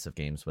supermassive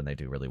games when they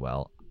do really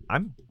well.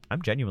 I'm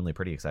genuinely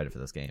pretty excited for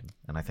this game,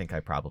 and I think I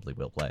probably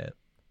will play it.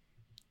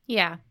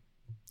 Yeah.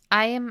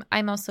 I'm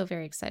also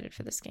very excited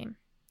for this game.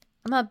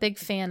 I'm a big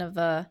fan of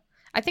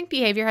I think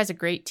Behavior has a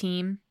great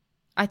team.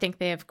 I think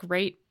they have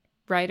great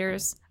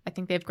writers. I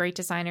think they have great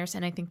designers,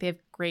 and I think they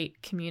have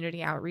great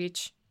community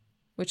outreach,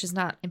 which is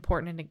not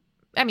important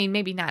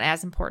maybe not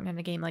as important in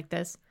a game like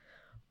this,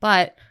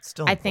 but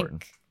Still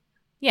important.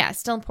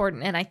 Still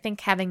important. And I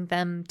think having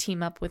them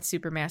team up with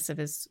Supermassive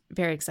is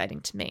very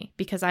exciting to me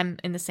because I'm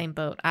in the same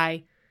boat.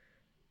 I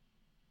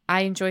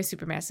enjoy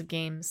Supermassive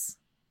games.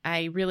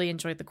 I really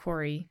enjoyed The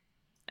Quarry,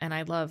 and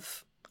I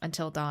love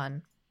Until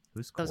Dawn.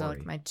 Who's Quarry? Those are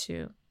like my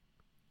two.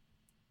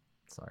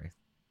 Sorry.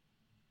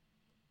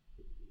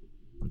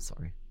 I'm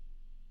sorry.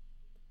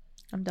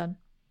 I'm done.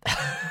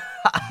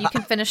 You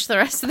can finish the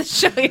rest of the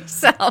show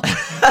yourself.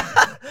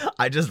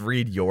 I just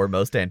read your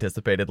most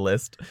anticipated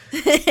list.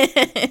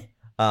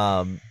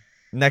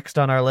 Next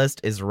on our list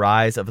is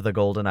Rise of the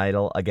Golden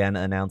Idol, again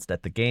announced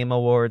at the Game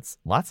Awards.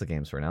 Lots of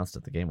games were announced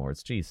at the Game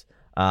Awards. Jeez.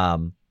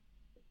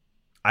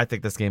 I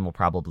think this game will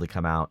probably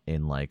come out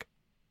in like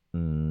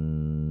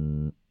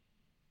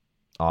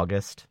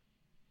August.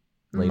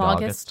 Late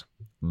August.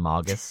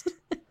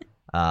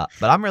 But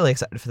I'm really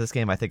excited for this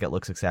game. I think it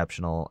looks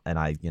exceptional, and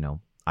I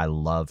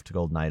loved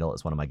Golden Idol.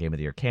 It's one of my Game of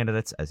the Year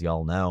candidates, as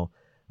y'all know.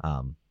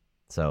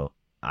 So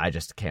I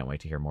just can't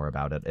wait to hear more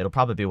about it. It'll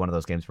probably be one of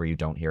those games where you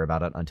don't hear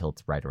about it until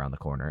it's right around the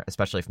corner,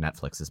 especially if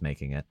Netflix is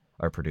making it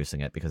or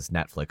producing it, because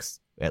Netflix,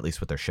 at least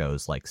with their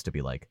shows, likes to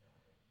be like,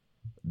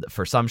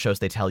 for some shows,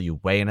 they tell you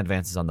way in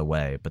advance is on the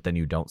way, but then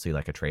you don't see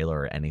like a trailer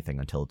or anything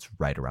until it's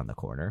right around the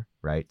corner,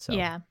 right? So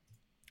yeah.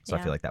 So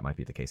I feel like that might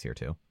be the case here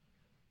too.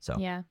 So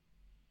yeah.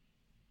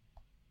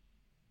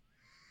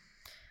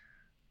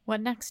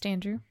 What next,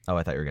 Andrew? Oh,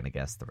 I thought you were going to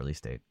guess the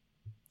release date.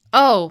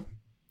 Oh,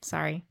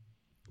 sorry.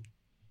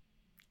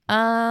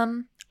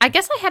 I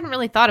guess I hadn't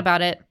really thought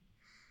about it.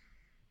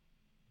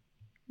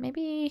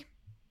 Maybe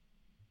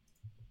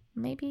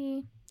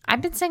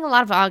I've been saying a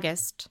lot of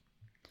August.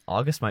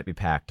 August might be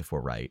packed if we're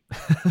right.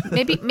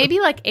 maybe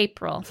like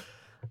April.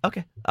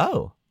 Okay.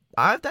 Oh,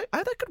 that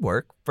could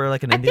work for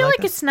like an indie. I feel like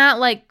this. it's not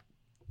like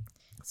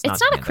it's not a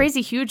demanding.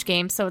 crazy huge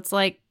game, so it's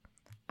like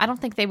I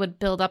don't think they would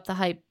build up the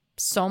hype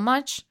so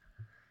much.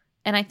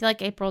 And I feel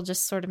like April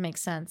just sort of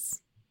makes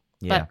sense.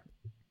 Yeah. But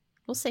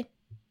we'll see.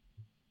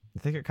 I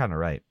think you're kind of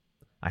right.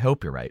 I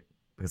hope you're right,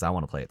 because I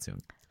want to play it soon.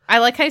 I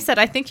like how you said,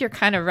 I think you're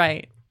kind of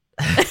right.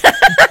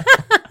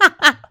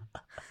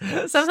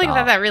 Something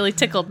about that really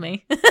tickled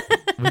me.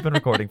 We've been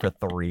recording for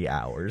 3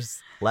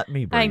 hours. Let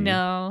me breathe. I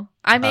know.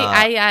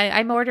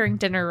 I'm ordering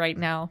dinner right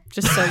now,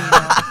 just so you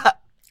know.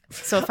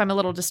 So if I'm a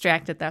little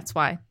distracted, that's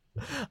why.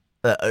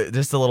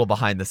 Just a little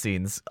behind the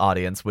scenes,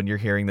 audience. When you're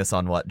hearing this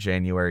on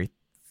January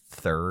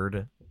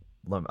 3rd?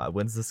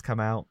 When's this come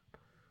out?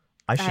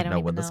 I should know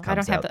when this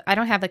comes out. I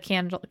don't have a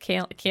calendar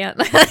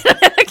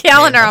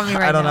on me right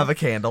now. I don't have a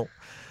candle.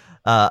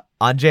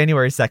 On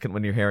January 2nd,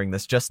 when you're hearing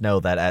this, just know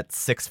that at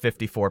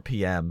 6:54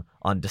 p.m.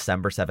 on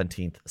December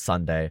 17th,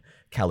 Sunday,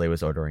 Kelly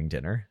was ordering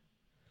dinner.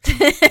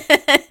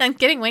 I'm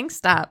getting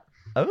Wingstop.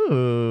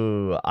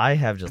 Oh, I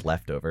have just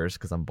leftovers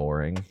because I'm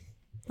boring.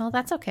 Well,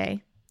 that's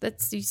okay.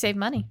 You save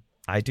money.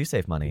 I do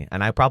save money,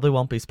 and I probably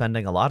won't be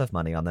spending a lot of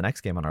money on the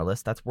next game on our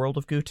list. That's World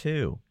of Goo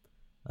 2.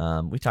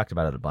 We talked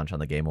about it a bunch on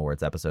the Game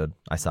Awards episode.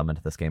 I summoned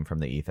this game from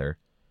the ether,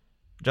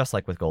 just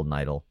like with Golden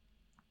Idol.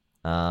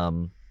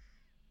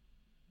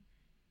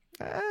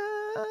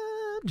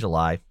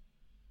 July.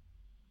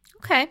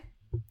 Okay.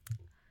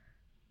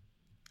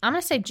 I'm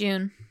going to say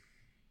June.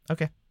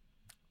 Okay.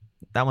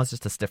 That one's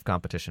just a stiff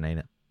competition, ain't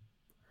it?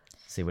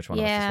 See which one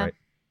of us is right.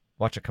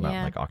 Watch it come out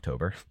in like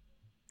October.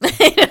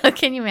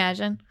 Can you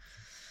imagine?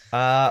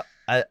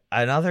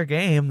 Another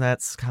game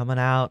that's coming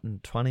out in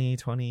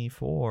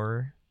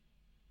 2024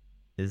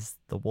 is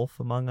The Wolf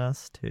Among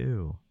Us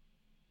 2.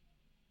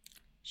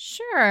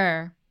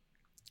 Sure.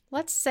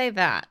 Let's say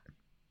that.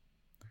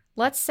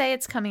 Let's say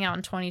it's coming out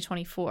in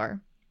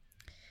 2024.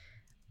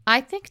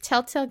 I think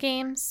Telltale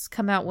Games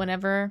come out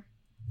whenever.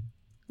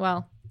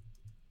 Well,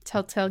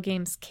 Telltale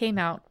Games came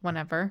out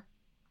whenever.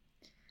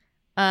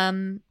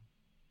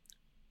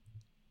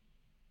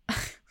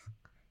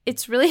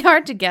 It's really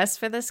hard to guess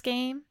for this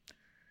game.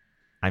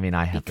 I mean,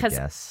 I have to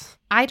guess.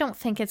 I don't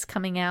think it's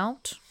coming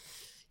out.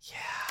 Yeah.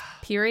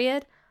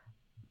 Period.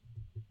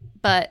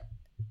 But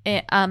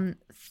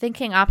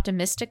thinking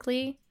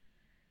optimistically,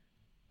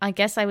 I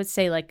guess I would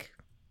say like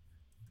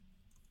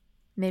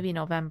maybe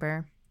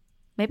November.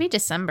 Maybe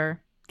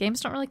December.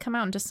 Games don't really come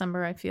out in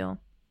December, I feel.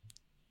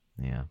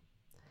 Yeah.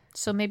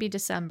 So maybe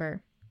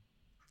December.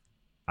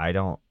 I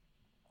don't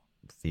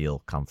feel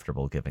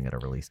comfortable giving it a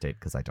release date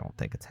because I don't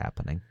think it's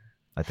happening.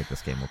 I think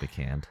this game will be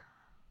canned.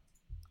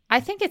 I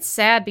think it's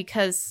sad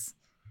because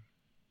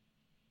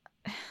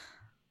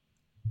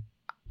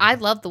I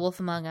love The Wolf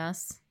Among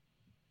Us.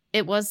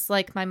 It was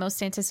like one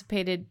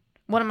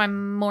of my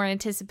more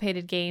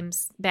anticipated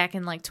games back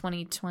in like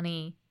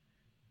 2022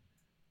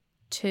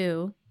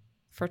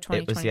 for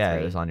 2023.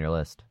 It was on your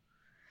list.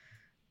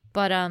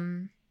 But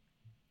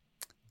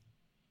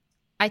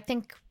I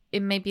think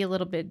it may be a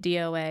little bit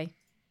DOA.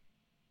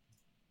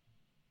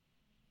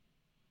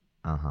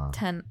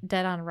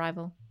 Dead on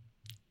arrival.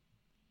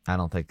 I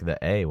don't think the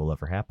A will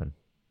ever happen.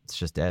 It's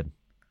just dead.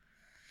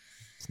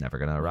 It's never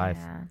going to arrive.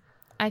 Yeah.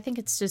 I think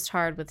it's just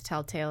hard with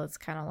Telltale. It's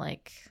kind of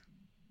like...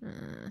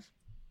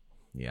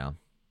 Yeah.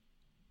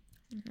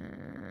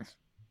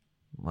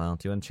 Well,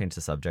 do you want to change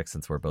the subject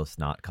since we're both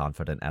not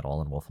confident at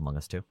all in Wolf Among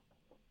Us 2?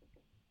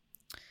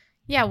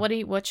 Yeah,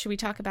 what should we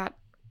talk about?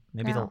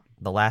 Maybe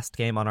the last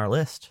game on our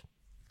list.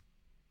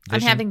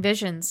 I'm having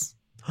visions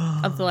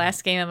of the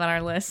last game on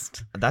our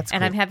list. That's cool.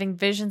 And I'm having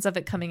visions of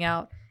it coming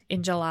out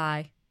in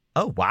July.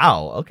 Oh,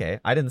 wow.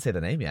 Okay. I didn't say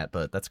the name yet,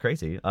 but that's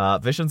crazy.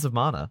 Visions of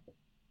Mana.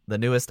 The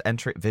newest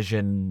entry.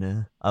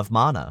 Vision of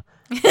Mana.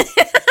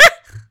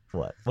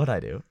 What? What'd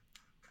I do?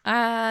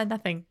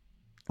 Nothing.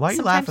 Why are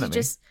you laughing at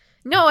me?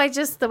 No,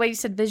 the way you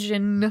said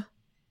vision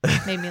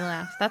made me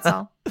laugh. That's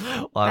all.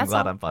 Well, I'm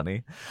glad I'm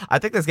funny. I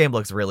think this game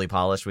looks really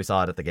polished. We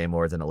saw it at the Game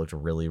Awards and it looked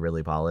really,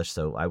 really polished.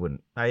 So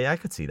I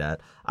could see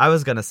that. I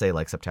was going to say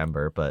like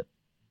September, but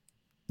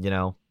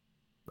a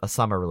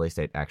summer release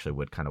date actually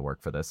would kind of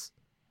work for this.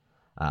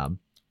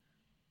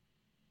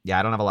 Yeah,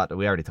 I don't have a lot.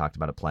 We already talked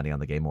about it plenty on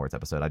the Game Awards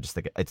episode. I just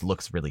think it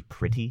looks really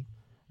pretty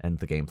and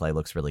the gameplay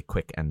looks really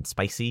quick and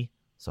spicy.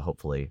 So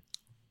hopefully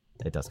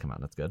it does come out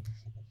and it's good.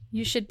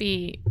 You should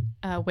be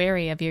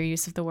wary of your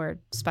use of the word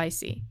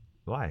spicy.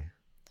 Why?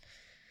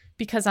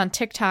 Because on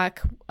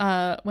TikTok,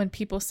 when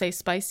people say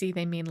spicy,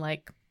 they mean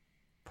like...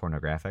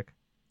 pornographic?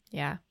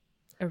 Yeah.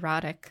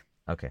 Erotic.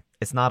 Okay.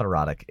 It's not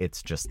erotic.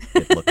 It's just,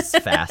 it looks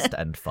fast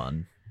and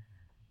fun.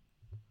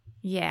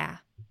 Yeah.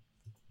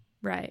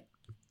 Right.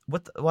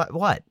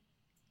 What?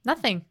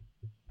 Nothing.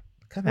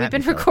 Come We've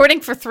been recording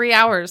for 3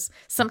 hours.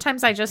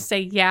 Sometimes I just say,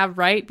 yeah,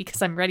 right,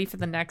 because I'm ready for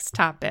the next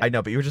topic. I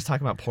know, but you were just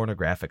talking about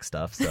pornographic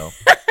stuff, so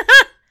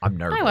I'm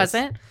nervous. I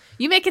wasn't.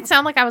 You make it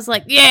sound like I was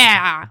like,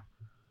 yeah.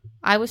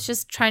 I was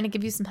just trying to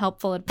give you some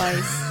helpful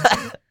advice.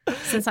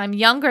 Since I'm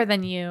younger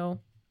than you.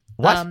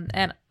 What?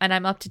 And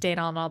I'm up to date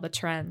on all the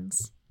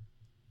trends.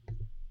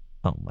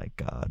 Oh my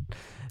God.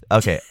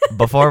 Okay,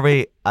 before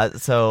we...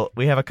 so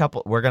we have a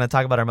couple... We're going to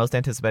talk about our most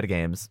anticipated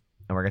games,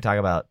 and we're going to talk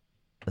about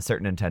a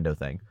certain Nintendo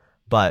thing.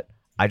 But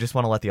I just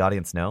want to let the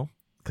audience know,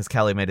 because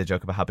Kelly made a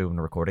joke about how we've been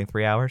recording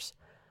 3 hours.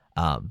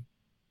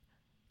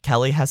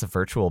 Kelly has a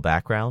virtual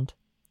background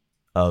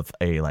of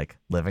a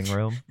living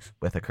room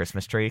with a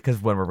Christmas tree, because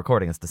when we're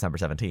recording it's December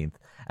 17th,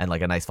 and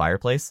a nice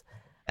fireplace.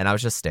 And I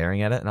was just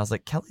staring at it and I was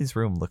like, Kelly's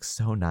room looks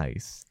so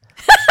nice.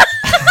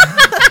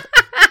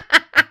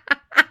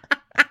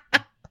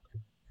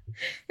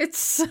 It's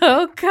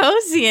so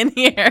cozy in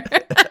here.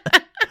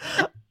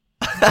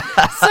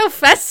 So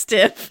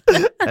festive.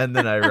 And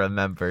then I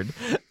remembered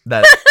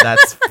that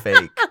that's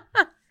fake.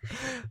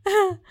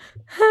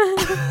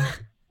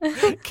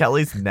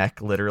 Kelly's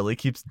neck literally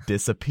keeps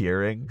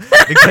disappearing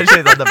because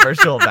she's on the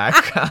virtual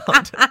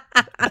background.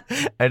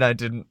 And I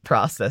didn't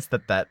process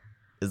that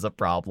is a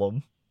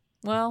problem.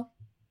 Well.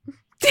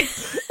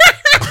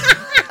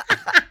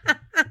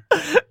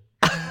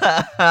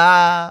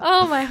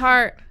 Oh, my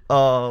heart.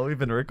 Oh, we've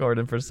been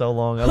recording for so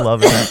long. I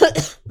love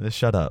it.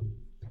 Shut up.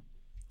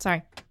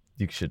 Sorry.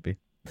 You should be.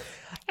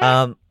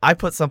 I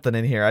put something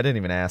in here. I didn't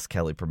even ask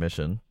Kelly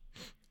permission.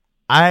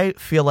 I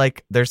feel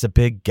like there's a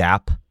big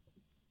gap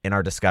in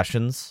our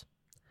discussions.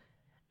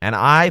 And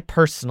I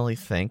personally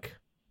think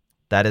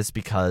that is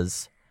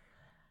because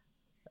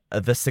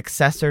the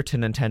successor to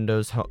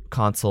Nintendo's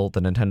console, the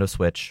Nintendo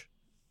Switch,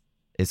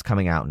 is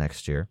coming out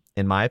next year.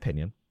 In my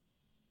opinion,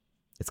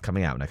 it's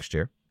coming out next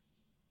year.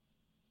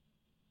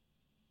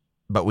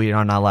 But we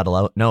are not allowed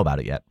to know about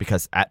it yet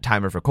because at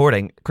time of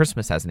recording,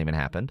 Christmas hasn't even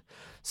happened.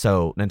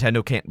 So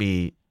Nintendo can't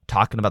be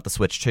talking about the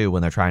Switch 2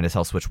 when they're trying to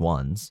sell Switch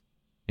 1s,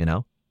 you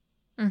know?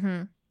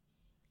 Mm-hmm.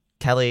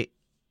 Kelly,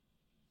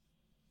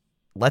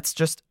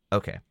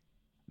 okay,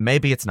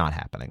 maybe it's not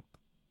happening,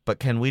 but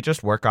can we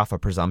just work off a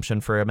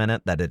presumption for a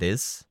minute that it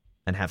is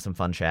and have some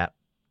fun chat?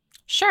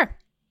 Sure.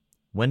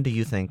 When do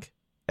you think...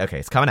 Okay,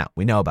 it's coming out.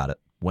 We know about it.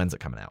 When's it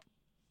coming out?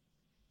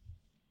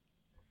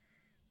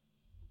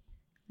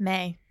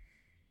 May.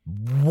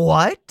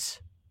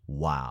 What?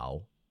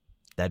 Wow.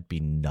 That'd be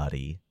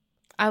nutty.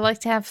 I like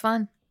to have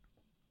fun.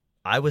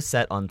 I was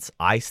set on...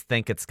 I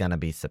think it's going to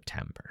be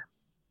September.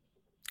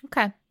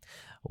 Okay.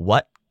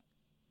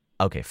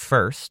 Okay,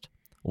 first,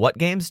 what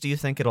games do you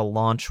think it'll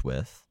launch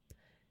with?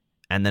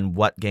 And then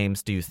what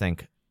games do you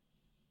think...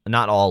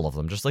 Not all of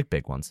them, just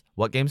big ones.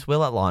 What games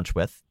will it launch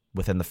with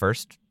within the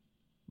first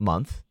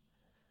month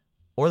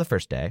or the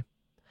first day?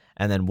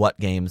 And then what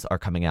games are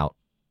coming out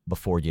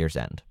before year's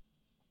end?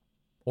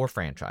 Or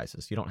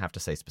franchises. You don't have to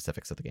say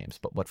specifics of the games,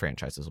 but what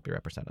franchises will be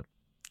represented?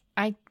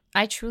 I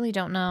truly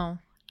don't know.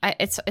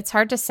 It's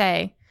hard to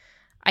say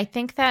I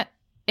think that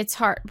it's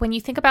hard when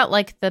you think about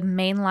like the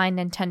mainline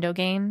Nintendo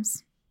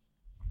games,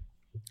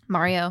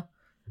 Mario,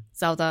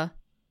 Zelda,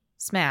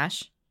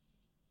 Smash,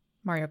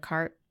 Mario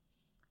Kart.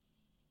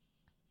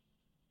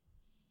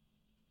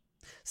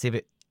 See,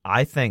 but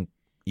I think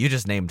you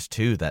just named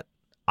two that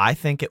I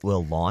think it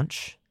will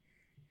launch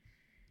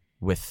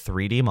with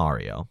 3D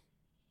Mario.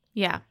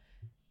 Yeah.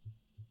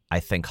 I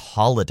think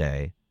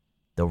holiday,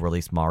 they'll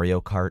release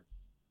Mario Kart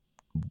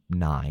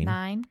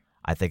 9.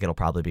 I think it'll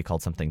probably be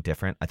called something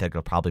different. I think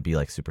it'll probably be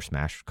like Super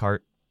Smash Kart.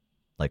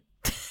 Like,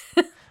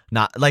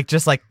 not like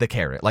just like the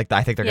carrot. Like,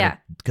 I think they're going to,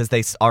 because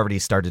they already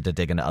started to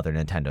dig into other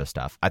Nintendo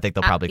stuff. I think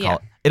they'll probably call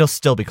it, it'll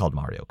still be called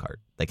Mario Kart.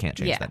 They can't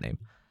change that name.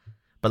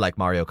 But like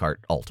Mario Kart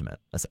Ultimate,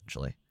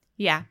 essentially.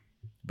 Yeah.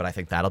 But I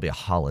think that'll be a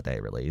holiday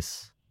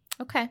release.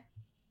 Okay.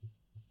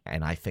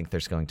 And I think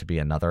there's going to be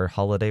another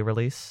holiday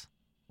release,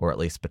 or at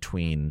least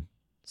between,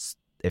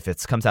 if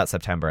it comes out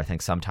September, I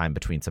think sometime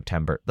between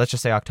September, let's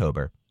just say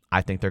October,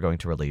 I think they're going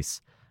to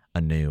release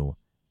a new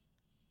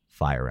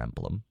Fire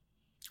Emblem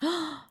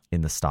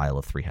in the style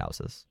of Three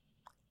Houses.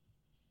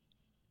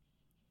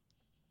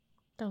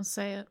 Don't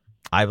say it.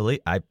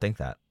 I think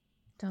that.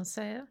 Don't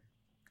say it.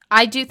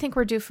 I do think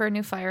we're due for a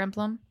new Fire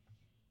Emblem.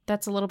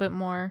 That's a little bit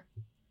more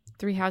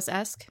Three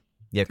House-esque.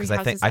 Yeah, because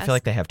I feel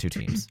like they have two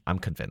teams. I'm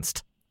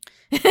convinced.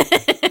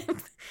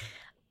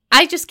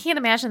 I just can't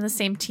imagine the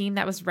same team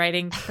that was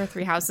writing for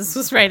Three Houses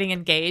was writing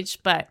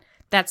Engage, but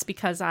that's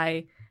because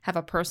I have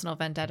a personal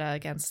vendetta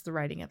against the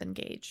writing of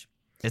Engage.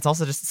 It's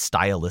also just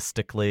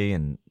stylistically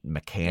and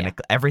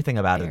mechanically, everything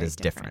about it is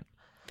different.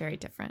 Very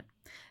different.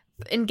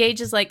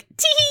 Engage is like,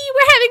 tee,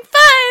 we're having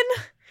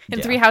fun.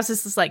 And Three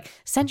Houses is like,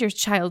 send your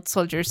child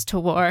soldiers to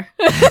war.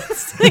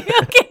 It's like,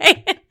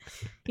 okay.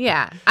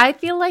 Yeah, I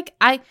feel like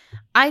I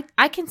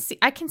can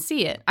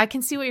see it. I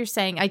can see what you're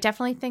saying. I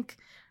definitely think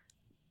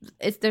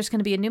there's going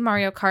to be a new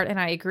Mario Kart, and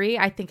I agree.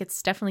 I think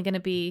it's definitely going to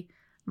be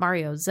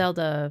Mario,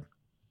 Zelda,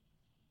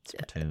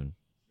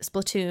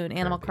 Splatoon,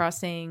 Animal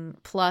Crossing,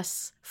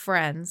 plus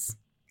Friends.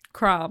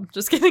 Crom.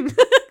 Just kidding.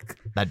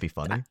 That'd be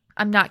funny.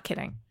 I'm not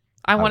kidding.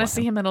 I want to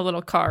see him in a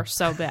little car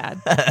so bad.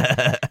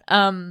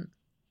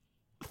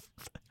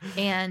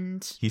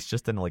 And he's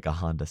just in like a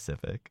Honda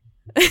Civic.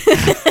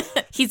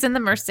 He's in the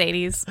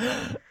Mercedes.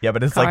 Yeah,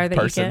 but it's like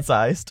person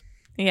sized.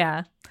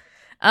 Yeah.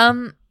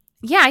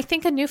 Yeah, I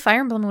think a new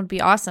Fire Emblem would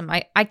be awesome.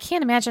 I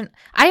can't imagine.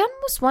 I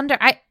almost wonder.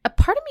 A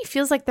part of me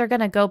feels like they're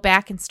going to go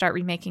back and start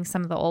remaking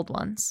some of the old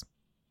ones.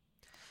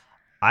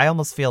 I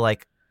almost feel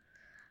like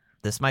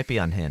this might be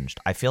unhinged.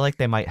 I feel like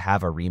they might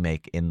have a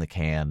remake in the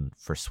can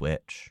for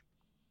Switch.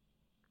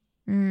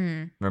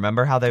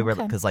 Remember how they were?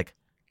 Because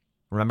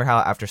remember how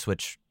after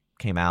Switch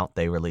came out,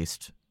 they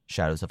released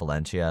Shadows of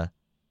Valentia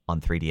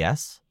on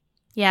 3DS?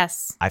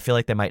 Yes. I feel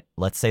like they might,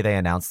 let's say they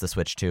announced the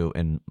Switch 2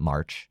 in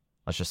March.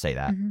 Let's just say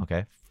that,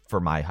 okay? For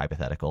my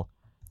hypothetical.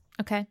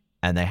 Okay.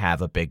 And they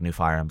have a big new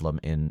Fire Emblem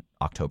in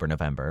October,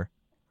 November.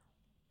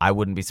 I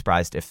wouldn't be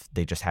surprised if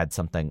they just had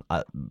something,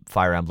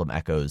 Fire Emblem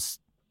Echoes,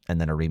 and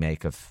then a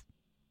remake of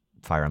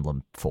Fire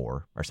Emblem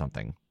 4 or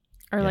something.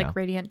 Or like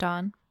Radiant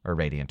Dawn. Or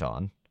Radiant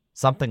Dawn.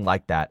 Something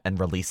like that, and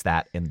release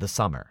that in the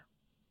summer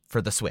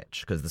for the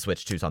Switch, because the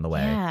Switch 2's on the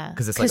way. Yeah.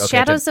 Because it's like, okay,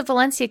 Shadows of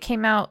Valencia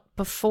came out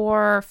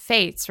before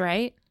Fates,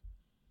 right?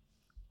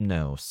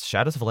 No,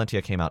 Shadows of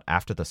Valentia came out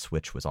after the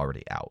Switch was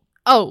already out.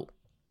 Oh.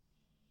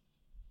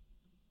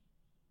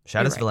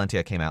 Shadows of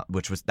Valentia came out,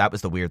 that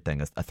was the weird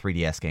thing, a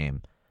 3DS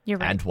game. You're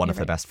right. And one of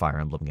the best Fire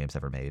Emblem games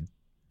ever made.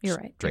 You're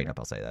right. Straight up,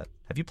 I'll say that.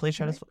 Have you played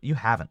Shadows? You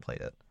haven't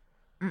played it.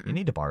 You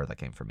need to borrow that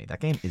game from me. That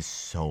game is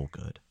so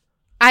good.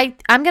 I'm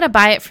going to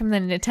buy it from the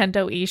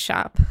Nintendo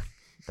eShop.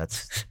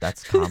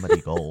 That's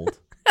comedy gold.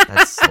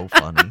 That's so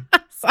funny.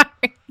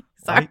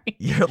 Sorry.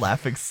 You're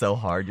laughing so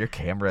hard. Your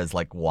camera is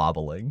like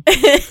wobbling.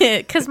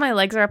 Because my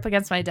legs are up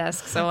against my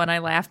desk. So when I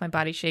laugh, my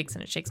body shakes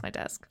and it shakes my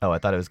desk. Oh, I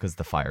thought it was because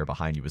the fire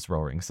behind you was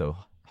roaring so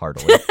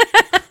heartily.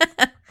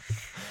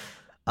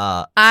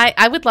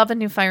 I would love a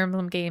new Fire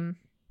Emblem game.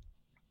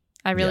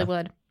 I really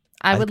would.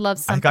 I would love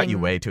something. I got you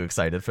way too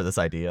excited for this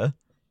idea.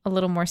 A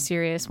little more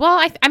serious.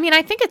 Well, I mean,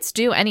 I think it's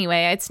due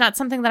anyway. It's not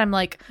something that I'm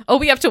like, oh,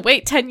 we have to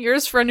wait 10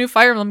 years for a new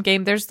Fire Emblem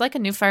game. There's like a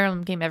new Fire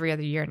Emblem game every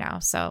other year now.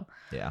 So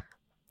yeah,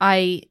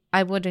 I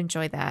would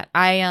enjoy that.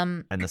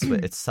 And the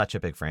Switch, it's such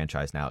a big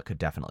franchise now. It could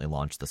definitely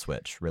launch the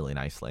Switch really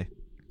nicely.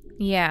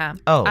 Yeah.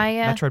 Oh,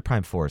 Metroid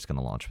Prime 4 is going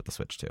to launch with the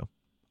Switch too.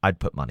 I'd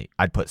put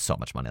so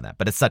much money in that,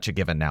 but it's such a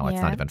given now.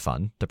 It's not even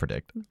fun to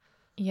predict.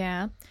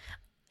 Yeah.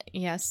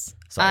 Yes.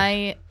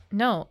 Sorry.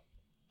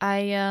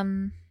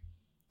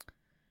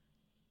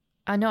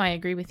 I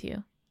agree with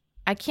you.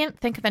 I can't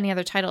think of any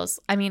other titles.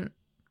 I mean,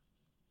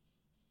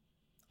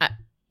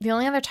 the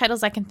only other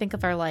titles I can think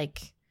of are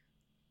like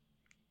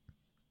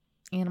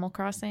Animal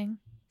Crossing.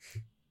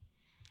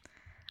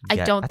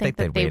 Yeah, I don't think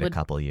they'd they wait would. A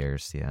couple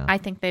years. Yeah.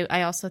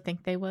 I also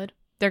think they would.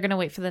 They're gonna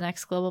wait for the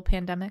next global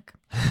pandemic.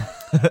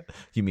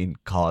 You mean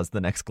cause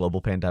the next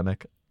global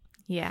pandemic?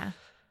 Yeah.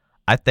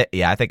 I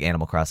think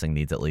Animal Crossing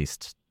needs at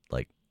least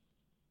like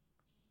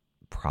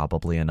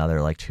probably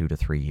another like 2 to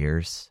 3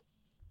 years.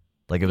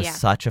 Like, it was Yeah.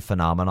 such a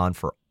phenomenon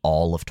for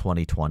all of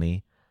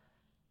 2020.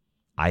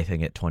 I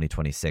think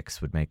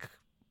 2026 would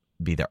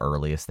be the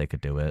earliest they could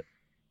do it.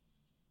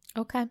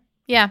 Okay.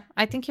 Yeah,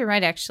 I think you're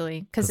right,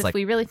 actually. Because if like,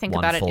 we really think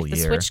one about it, full if the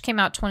year. Switch came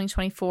out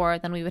 2024,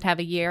 then we would have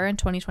a year in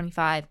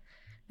 2025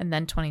 and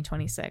then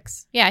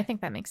 2026. Yeah, I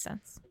think that makes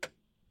sense.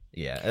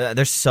 Yeah,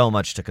 there's so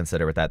much to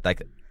consider with that.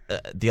 Like,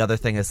 the other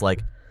thing is,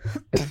 like,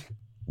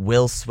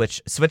 will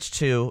Switch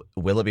 2,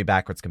 will it be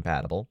backwards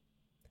compatible?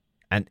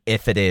 And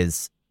if it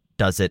is,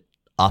 does it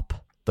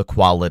up the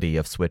quality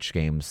of Switch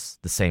games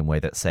the same way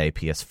that, say,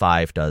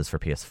 PS5 does for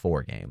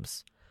PS4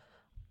 games?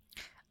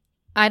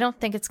 I don't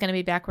think it's going to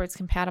be backwards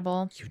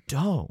compatible. You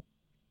don't.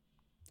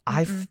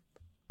 Mm-mm.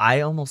 I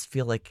almost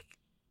feel like,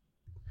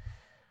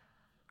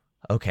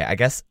 okay, I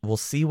guess we'll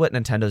see what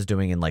Nintendo's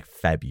doing in like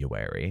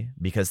February,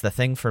 because the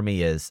thing for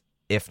me is,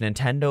 if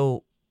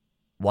Nintendo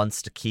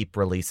wants to keep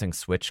releasing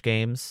Switch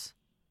games,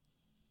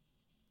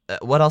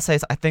 what I'll say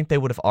is I think they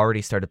would have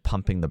already started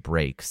pumping the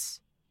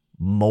brakes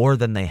more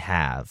than they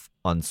have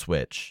on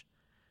Switch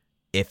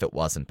if it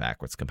wasn't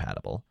backwards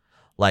compatible.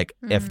 Like,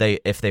 if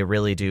they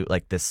really do,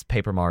 like, this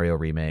Paper Mario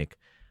remake,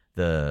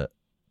 the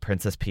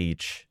Princess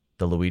Peach,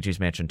 the Luigi's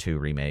Mansion 2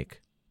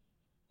 remake,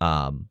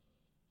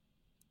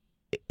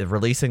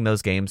 releasing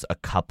those games a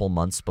couple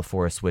months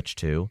before a Switch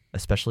 2,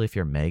 especially if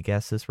your May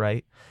guess is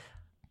right,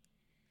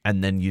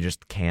 and then you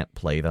just can't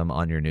play them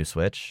on your new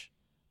Switch,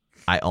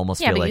 I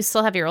almost feel but like... you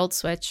still have your old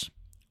Switch.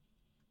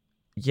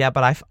 Yeah,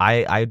 but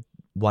I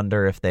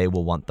wonder if they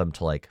will want them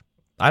to, like...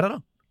 I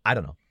don't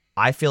know.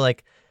 I feel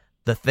like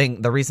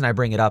the reason I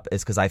bring it up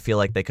is because I feel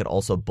like they could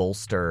also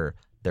bolster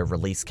their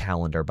release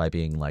calendar by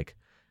being like,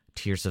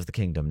 Tears of the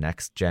Kingdom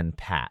next gen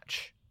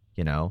patch,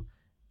 you know,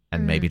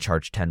 and maybe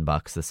charge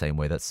 $10 the same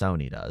way that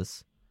Sony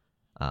does.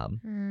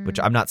 Which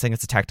I'm not saying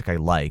it's a tactic I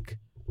like.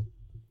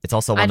 It's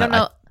also one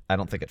I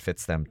don't think it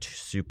fits them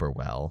super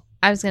well.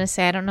 I was going to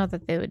say, I don't know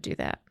that they would do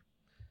that,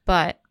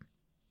 but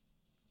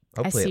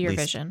Hopefully I see your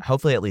least, vision.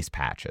 Hopefully at least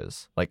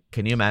patches. Like,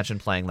 can you imagine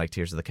playing like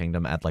Tears of the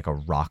Kingdom at like a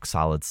rock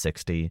solid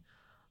 60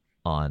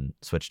 on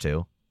Switch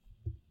 2?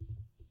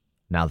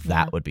 Now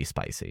that would be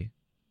spicy.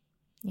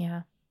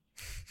 Yeah.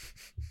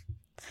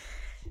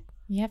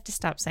 You have to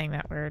stop saying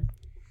that word.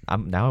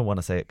 Now I want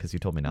to say it because you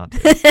told me not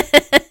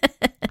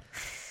to.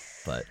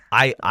 But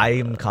I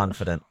am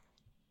confident.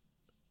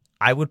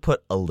 I would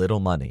put a little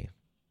money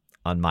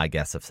on my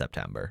guess of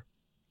September.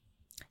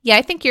 Yeah,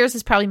 I think yours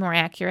is probably more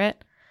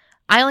accurate.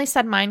 I only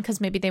said mine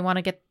because maybe they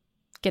want to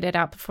get it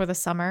out before the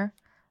summer.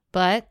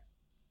 But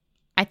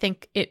I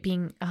think it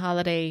being a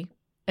holiday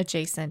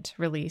adjacent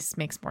release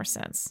makes more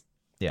sense.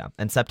 Yeah,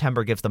 and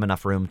September gives them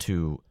enough room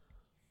to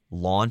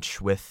launch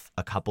with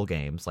a couple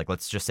games. Like,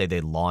 let's just say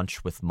they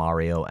launch with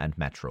Mario and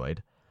Metroid,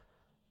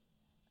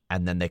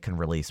 and then they can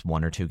release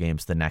 1 or 2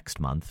 games the next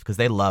month, because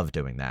they love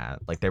doing that.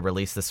 Like, they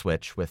released the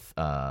Switch with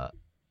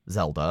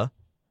Zelda,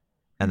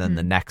 and then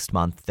the next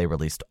month they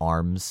released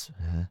ARMS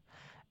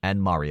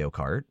and Mario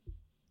Kart.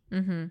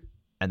 And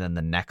then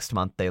the next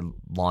month they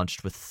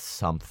launched with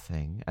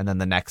something, and then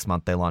the next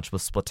month they launched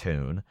with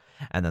Splatoon,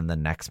 and then the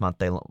next month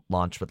they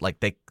launched with, like,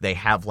 they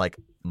have like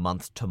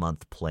month to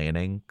month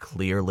planning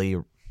clearly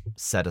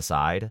set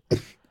aside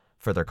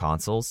for their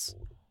consoles.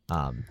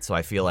 So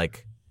I feel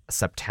like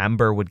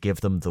September would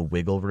give them the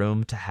wiggle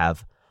room to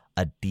have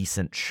a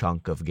decent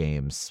chunk of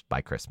games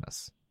by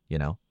Christmas, you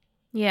know?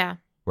 Yeah.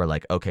 We're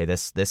like, okay,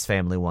 this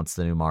family wants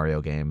the new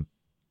Mario game.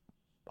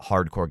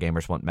 Hardcore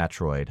gamers want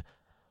Metroid.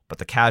 But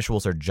the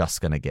casuals are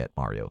just going to get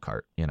Mario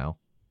Kart, you know?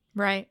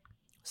 Right.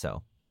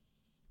 So,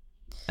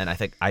 and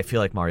I feel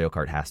like Mario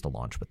Kart has to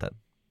launch with it.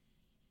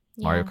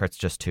 Yeah. Mario Kart's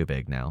just too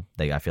big now.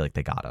 I feel like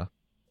they gotta.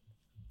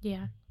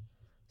 Yeah.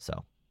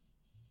 So,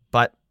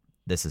 but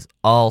this is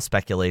all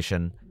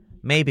speculation.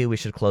 Maybe we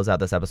should close out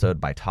this episode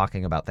by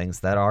talking about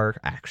things that are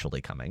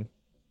actually coming.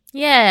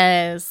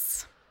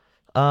 Yes.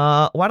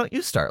 Why don't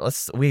you start?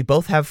 We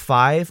both have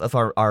 5 of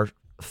our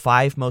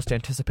 5 most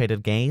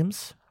anticipated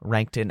games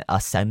ranked in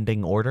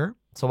ascending order.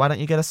 So why don't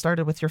you get us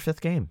started with your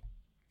 5th game?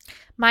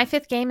 My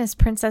 5th game is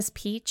Princess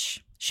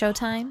Peach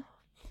Showtime.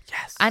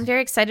 Yes. I'm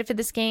very excited for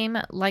this game.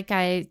 Like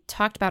I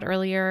talked about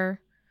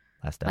earlier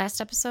last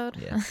episode.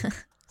 Yeah.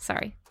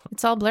 Sorry.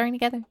 It's all blurring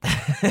together.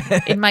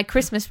 In my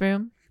Christmas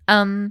room.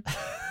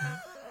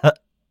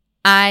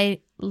 I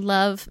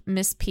love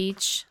Miss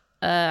Peach.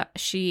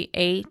 She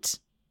ate.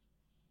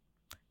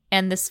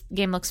 And this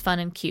game looks fun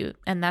and cute.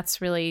 And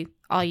that's really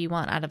all you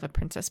want out of a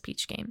Princess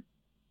Peach game.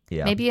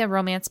 Yeah. Maybe a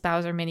Romance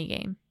Bowser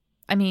minigame.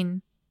 I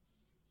mean,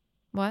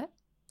 what?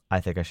 I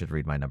think I should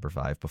read my number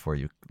 5 before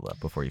you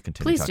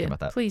continue talking about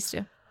that. Please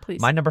do.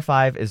 My number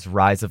 5 is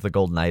Rise of the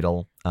Golden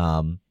Idol.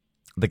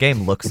 The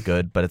game looks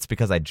good, but it's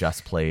because I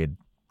just played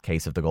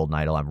Case of the Golden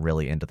Idol. I'm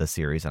really into the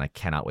series, and I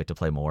cannot wait to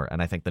play more.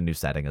 And I think the new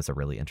setting is a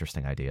really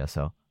interesting idea,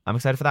 so I'm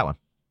excited for that one.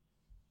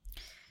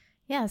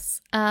 Yes.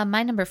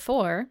 My number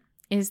 4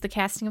 is the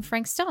casting of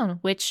Frank Stone,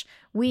 which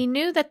we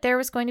knew that there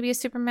was going to be a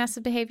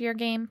Supermassive Behavior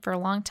game for a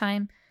long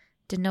time.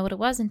 Didn't know what it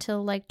was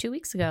until like 2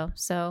 weeks ago.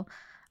 So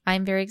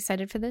I'm very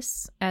excited for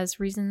this, as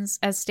reasons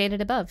as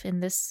stated above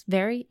in this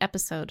very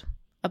episode.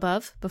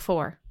 above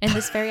before in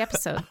this very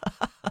episode.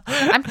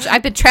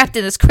 I've been trapped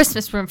in this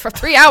Christmas room for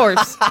 3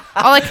 hours.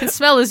 All I can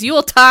smell is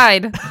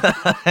Yuletide.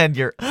 And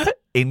your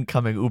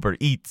incoming Uber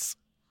Eats.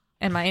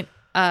 And my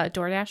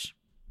DoorDash.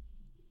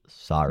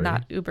 Sorry.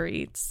 Not Uber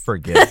Eats.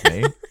 Forgive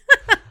me.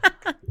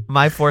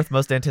 My fourth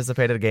most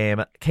anticipated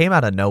game came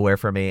out of nowhere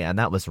for me, and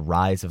that was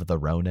Rise of the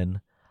Ronin.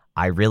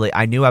 I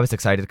knew I was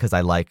excited because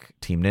I like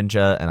Team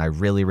Ninja, and I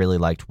really, really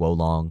liked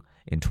Wolong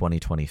in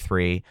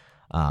 2023.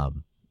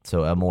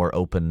 So a more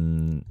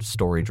open,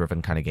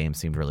 story-driven kind of game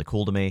seemed really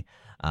cool to me.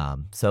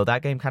 So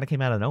that game kind of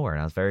came out of nowhere,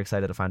 and I was very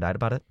excited to find out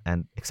about it,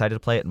 and excited to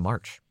play it in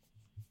March.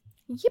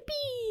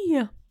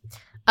 Yippee!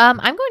 I'm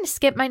going to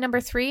skip my number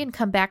 3 and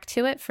come back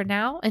to it for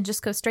now, and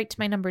just go straight to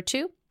my number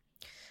 2.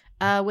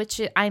 Which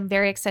I'm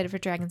very excited for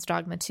Dragon's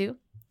Dogma 2.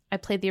 I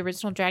played the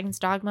original Dragon's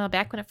Dogma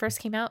back when it first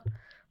came out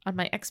on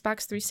my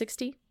Xbox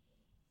 360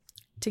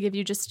 to give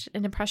you just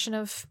an impression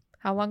of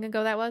how long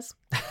ago that was.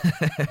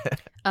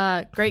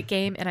 Great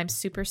game, and I'm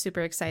super,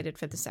 super excited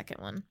for the second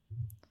one.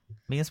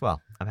 Me as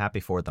well. I'm happy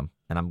for them.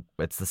 And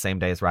it's the same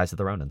day as Rise of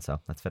the Ronin,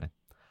 so that's fitting.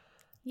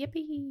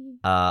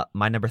 Yippee.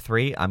 My number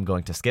 3, I'm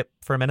going to skip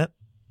for a minute.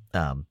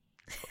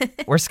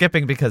 We're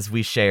skipping because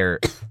we share...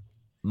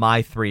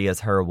 My 3 is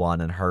her 1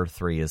 and her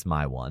 3 is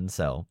my 1,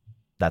 so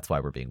that's why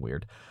we're being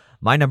weird.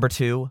 My number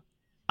 2,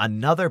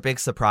 another big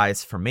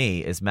surprise for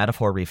me, is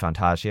Metaphor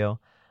ReFantagio.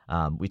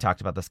 We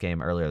talked about this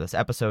game earlier this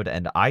episode,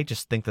 and I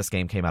just think this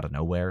game came out of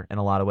nowhere in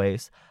a lot of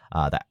ways.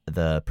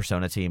 The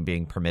Persona team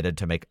being permitted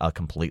to make a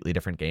completely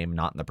different game,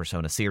 not in the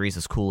Persona series,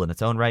 is cool in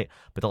its own right,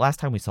 but the last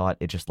time we saw it,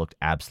 it just looked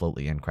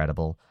absolutely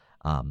incredible,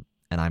 and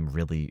I'm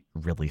really,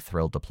 really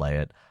thrilled to play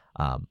it.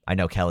 I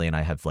know Kelly and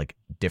I have like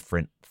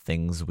different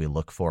things we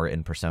look for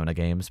in Persona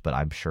games, but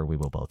I'm sure we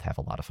will both have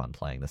a lot of fun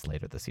playing this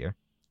later this year.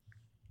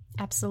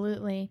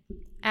 Absolutely.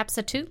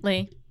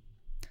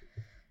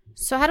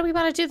 So how do we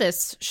want to do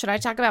this? Should I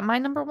talk about my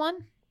number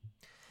 1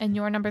 and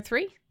your number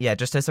 3? Yeah,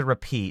 just as a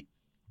repeat,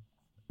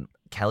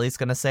 Kelly's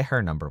going to say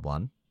her number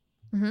 1.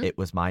 Mm-hmm. It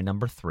was my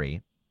number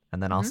 3.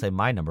 And then I'll say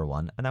my number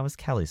 1, and that was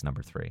Kelly's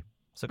number 3.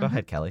 So go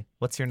ahead, Kelly.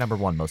 What's your number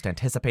 1 most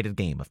anticipated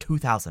game of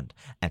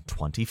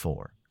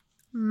 2024?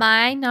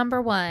 My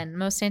number 1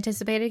 most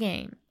anticipated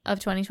game of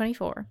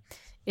 2024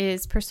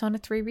 is Persona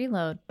 3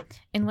 Reload.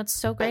 And what's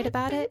so great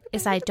about it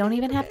is I don't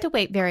even have to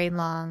wait very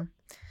long.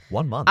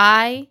 1 month.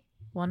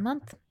 1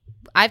 month.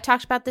 I've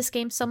talked about this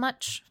game so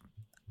much.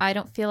 I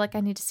don't feel like I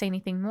need to say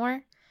anything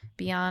more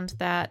beyond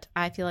that.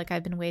 I feel like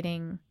I've been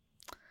waiting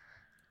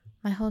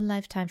my whole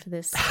lifetime for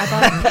this.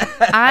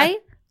 I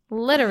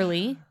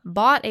literally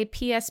bought a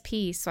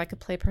PSP so I could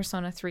play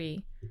Persona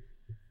 3.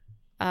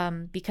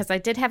 Because I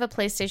did have a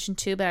PlayStation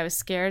 2, but I was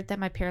scared that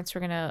my parents were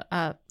going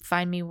to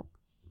find me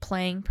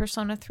playing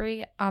Persona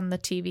 3 on the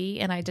TV,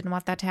 and I didn't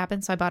want that to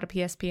happen, so I bought a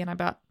PSP and I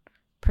bought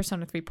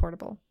Persona 3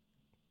 Portable.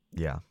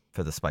 Yeah,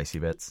 for the spicy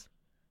bits.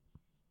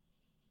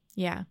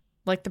 Yeah,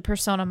 like the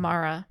Persona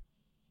Mara.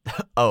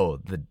 Oh,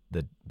 the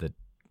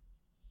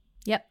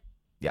Yep.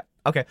 Yeah.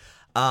 Okay.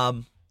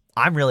 I'm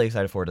really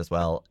excited for it as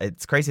well.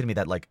 It's crazy to me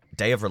that like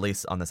day of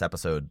release on this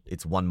episode,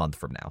 it's 1 month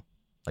from now.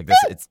 Like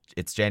this,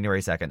 it's January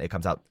 2nd. It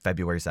comes out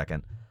February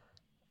 2nd.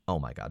 Oh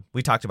my God.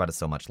 We talked about it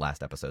so much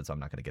last episode, so I'm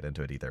not going to get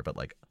into it either. But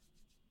like,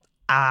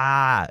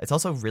 it's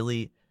also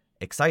really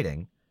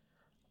exciting.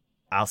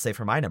 I'll say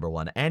for my number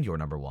 1 and your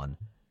number 1,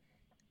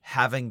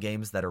 having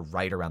games that are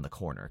right around the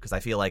corner. Because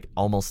I feel like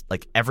almost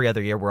like every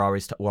other year we're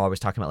always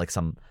talking about like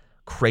some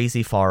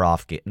crazy far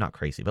off game, not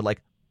crazy, but like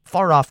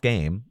far off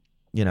game.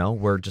 You know,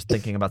 we're just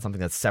thinking about something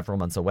that's several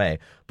months away.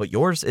 But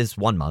yours is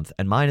 1 month,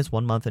 and mine is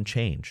 1 month and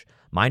change.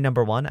 My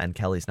number 1 and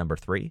Kelly's number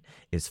 3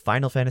 is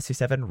Final Fantasy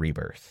VII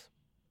Rebirth.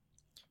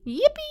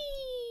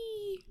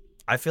 Yippee!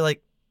 I feel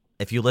like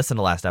if you listen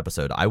to last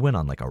episode, I went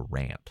on like a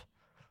rant.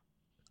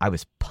 I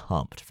was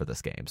pumped for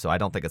this game, so I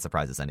don't think it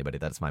surprises anybody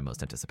that it's my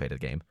most anticipated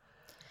game.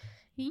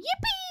 Yippee!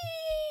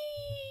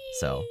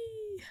 So,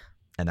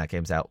 and that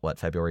game's out, what,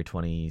 February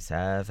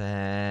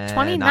 27th?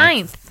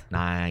 29th.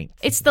 9th.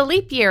 It's the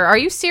leap year. Are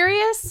you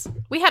serious?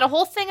 We had a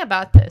whole thing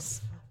about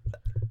this.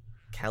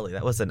 Kelly,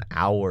 that was an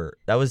hour.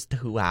 That was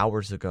 2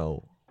 hours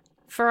ago.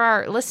 For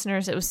our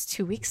listeners, it was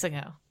 2 weeks ago.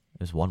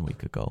 It was 1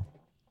 week ago.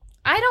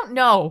 I don't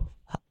know.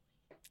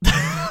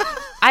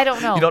 I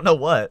don't know. You don't know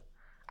what?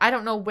 I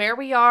don't know where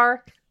we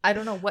are. I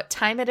don't know what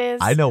time it is.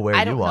 I know where you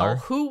are. I don't know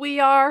who we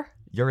are.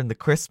 You're in the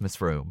Christmas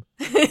room.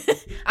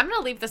 I'm going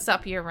to leave this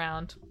up year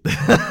round.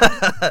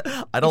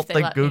 I don't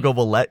think Google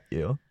will let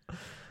you.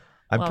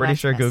 I'm pretty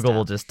sure Google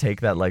will just take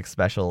that like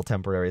special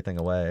temporary thing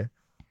away.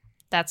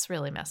 That's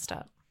really messed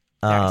up.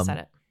 I already said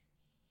it.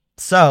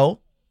 So,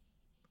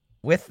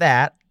 with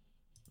that,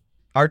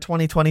 our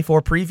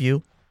 2024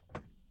 preview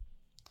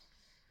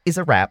is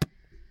a wrap.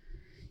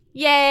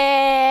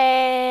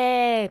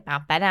 Yay!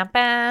 Bow, ba-da,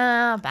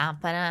 bow, bow,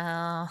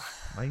 ba-da.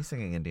 Why are you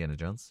singing Indiana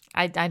Jones?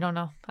 I don't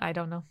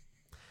know.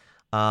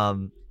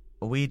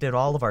 We did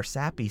all of our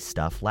sappy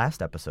stuff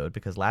last episode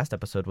because last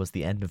episode was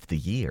the end of the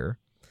year.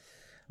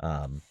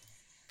 I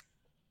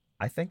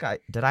think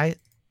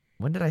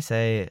when did I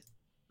say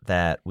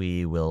that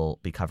we will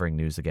be covering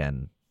news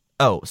again.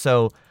 Oh,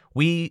 so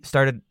we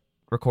started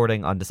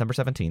recording on December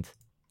 17th,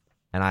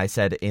 and I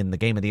said in the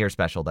Game of the Year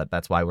special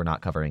that's why we're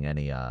not covering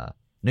any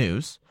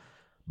news.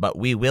 But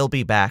we will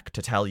be back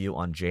to tell you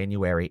on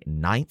January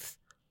 9th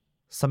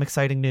some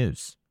exciting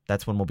news.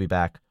 That's when we'll be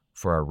back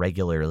for our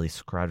regularly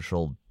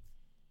scheduled...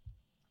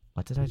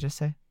 What did I just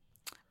say?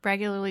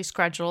 Regularly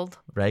scheduled.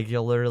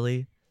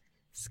 Regularly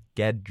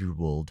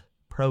scheduled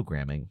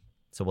programming.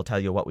 So we'll tell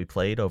you what we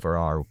played over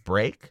our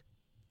break.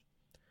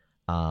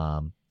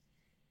 I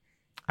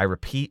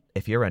repeat,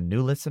 if you're a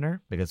new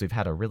listener, because we've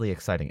had a really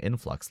exciting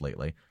influx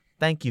lately,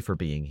 thank you for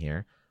being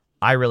here.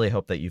 I really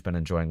hope that you've been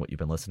enjoying what you've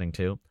been listening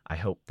to. I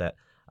hope that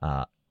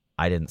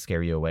I didn't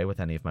scare you away with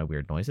any of my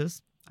weird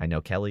noises. I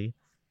know Kelly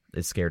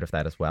is scared of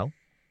that as well.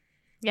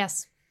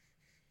 Yes.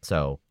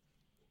 So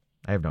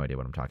I have no idea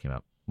what I'm talking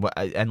about.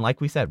 And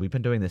like we said, we've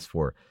been doing this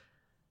for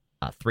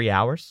 3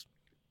 hours.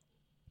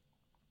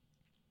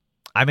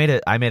 I made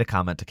a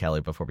comment to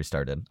Kelly before we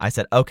started. I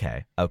said,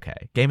 okay.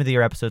 Game of the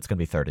Year episode's going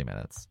to be 30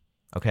 minutes.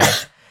 Okay?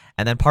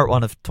 And then part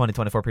 1 of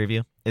 2024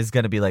 preview is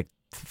going to be like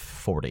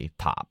 40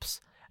 tops.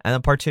 And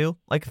then part 2,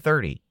 like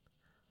 30.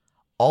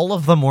 All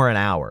of them were an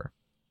hour.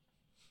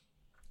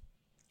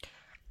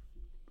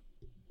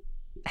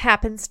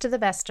 Happens to the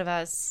best of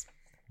us.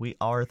 We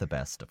are the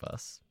best of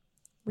us.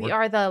 We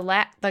are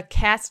the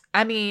cast.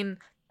 I mean,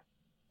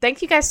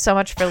 thank you guys so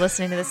much for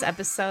listening to this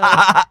episode.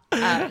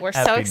 We're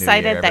so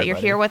excited that you're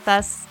here with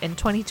us in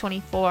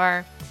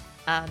 2024,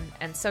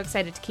 and so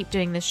excited to keep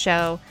doing this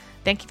show.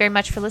 Thank you very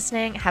much for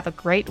listening. Have a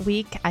great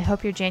week. I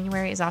hope your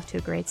January is off to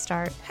a great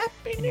start.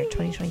 And your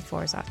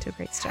 2024 is off to a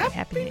great start.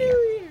 Happy New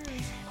Year.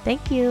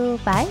 Thank you.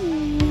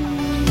 Bye.